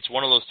things. It's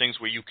one of those things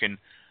where you can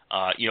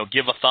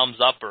give a thumbs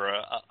up or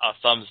a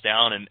thumbs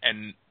down,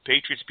 and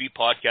Patriots Beat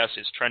Podcast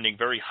is trending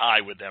very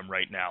high with them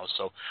right now.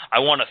 So I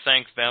want to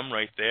thank them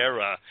right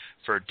there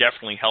for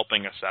definitely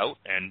helping us out,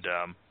 and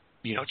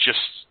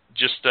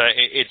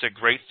it's a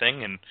great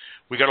thing, and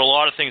we got a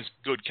lot of things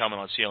good coming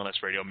on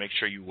CLNS Radio. Make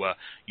sure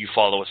you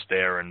follow us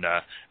there and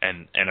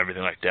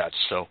everything like that.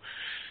 So.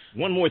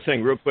 One more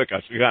thing real quick.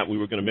 I forgot we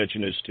were going to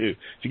mention this too.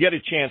 If you get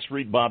a chance,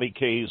 read Bobby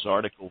Kay's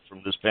article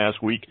from this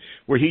past week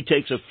where he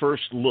takes a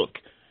first look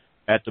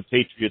at the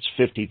Patriots'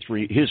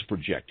 his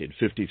projected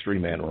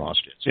 53-man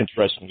roster. It's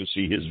interesting to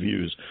see his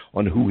views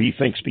on who he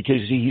thinks,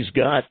 because he's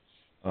got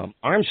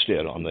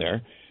Armstead on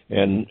there,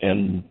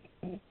 and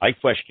I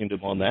questioned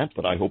him on that,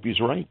 but I hope he's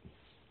right.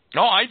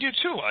 No, I do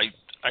too.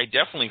 I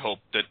definitely hope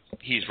that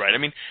he's right. I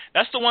mean,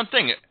 that's the one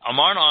thing.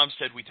 Amon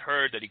Armstead, we'd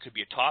heard that he could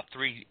be a top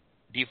 3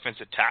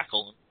 defensive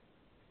tackle,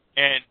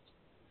 and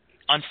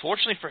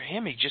unfortunately for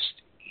him,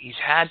 he's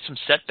had some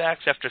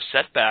setbacks after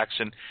setbacks,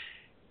 and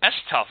that's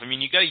tough. I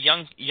mean, you got a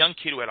young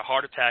kid who had a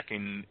heart attack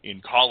in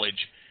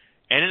college,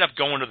 ended up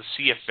going to the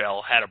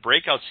CFL, had a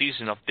breakout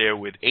season up there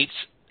with 8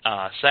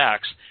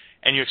 sacks,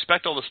 and you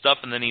expect all the stuff,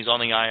 and then he's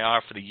on the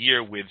IR for the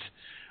year with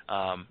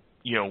an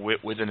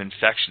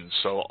infection.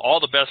 So all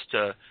the best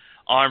to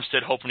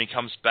Armstead, hoping he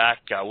comes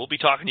back. We'll be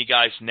talking to you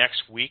guys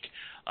next week.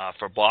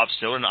 For Bob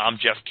Snowden, I'm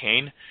Jeff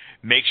Kane.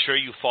 Make sure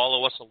you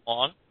follow us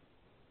along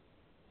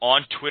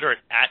on Twitter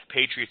at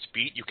Patriots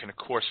Beat. You can, of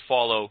course,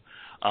 follow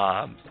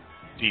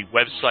the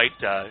website,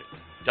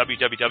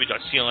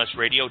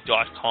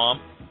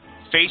 www.clnsradio.com,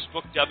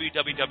 Facebook,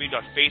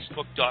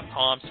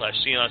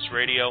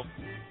 www.facebook.com/clnsradio.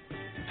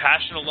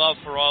 Passionate love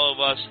for all of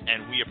us,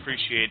 and we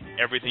appreciate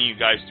everything you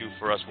guys do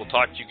for us. We'll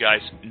talk to you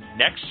guys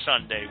next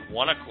Sunday,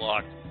 1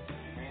 o'clock.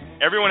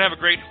 Everyone have a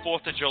great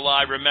 4th of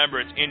July. Remember,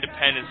 it's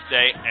Independence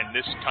Day, and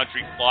this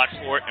country fought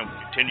for it, and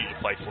will continue to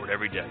fight for it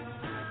every day.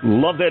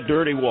 Love that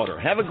dirty water.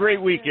 Have a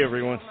great week,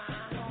 everyone.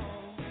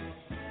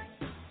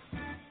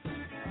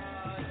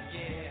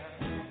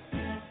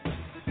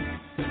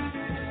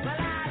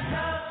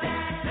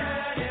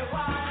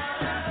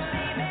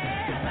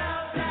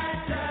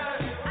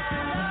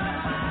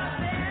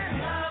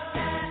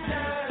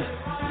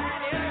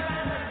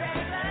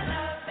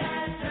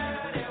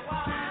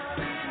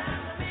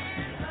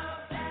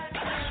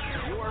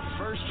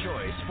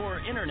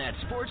 Internet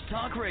Sports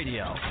Talk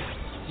Radio,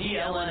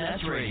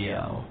 CLNS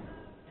Radio.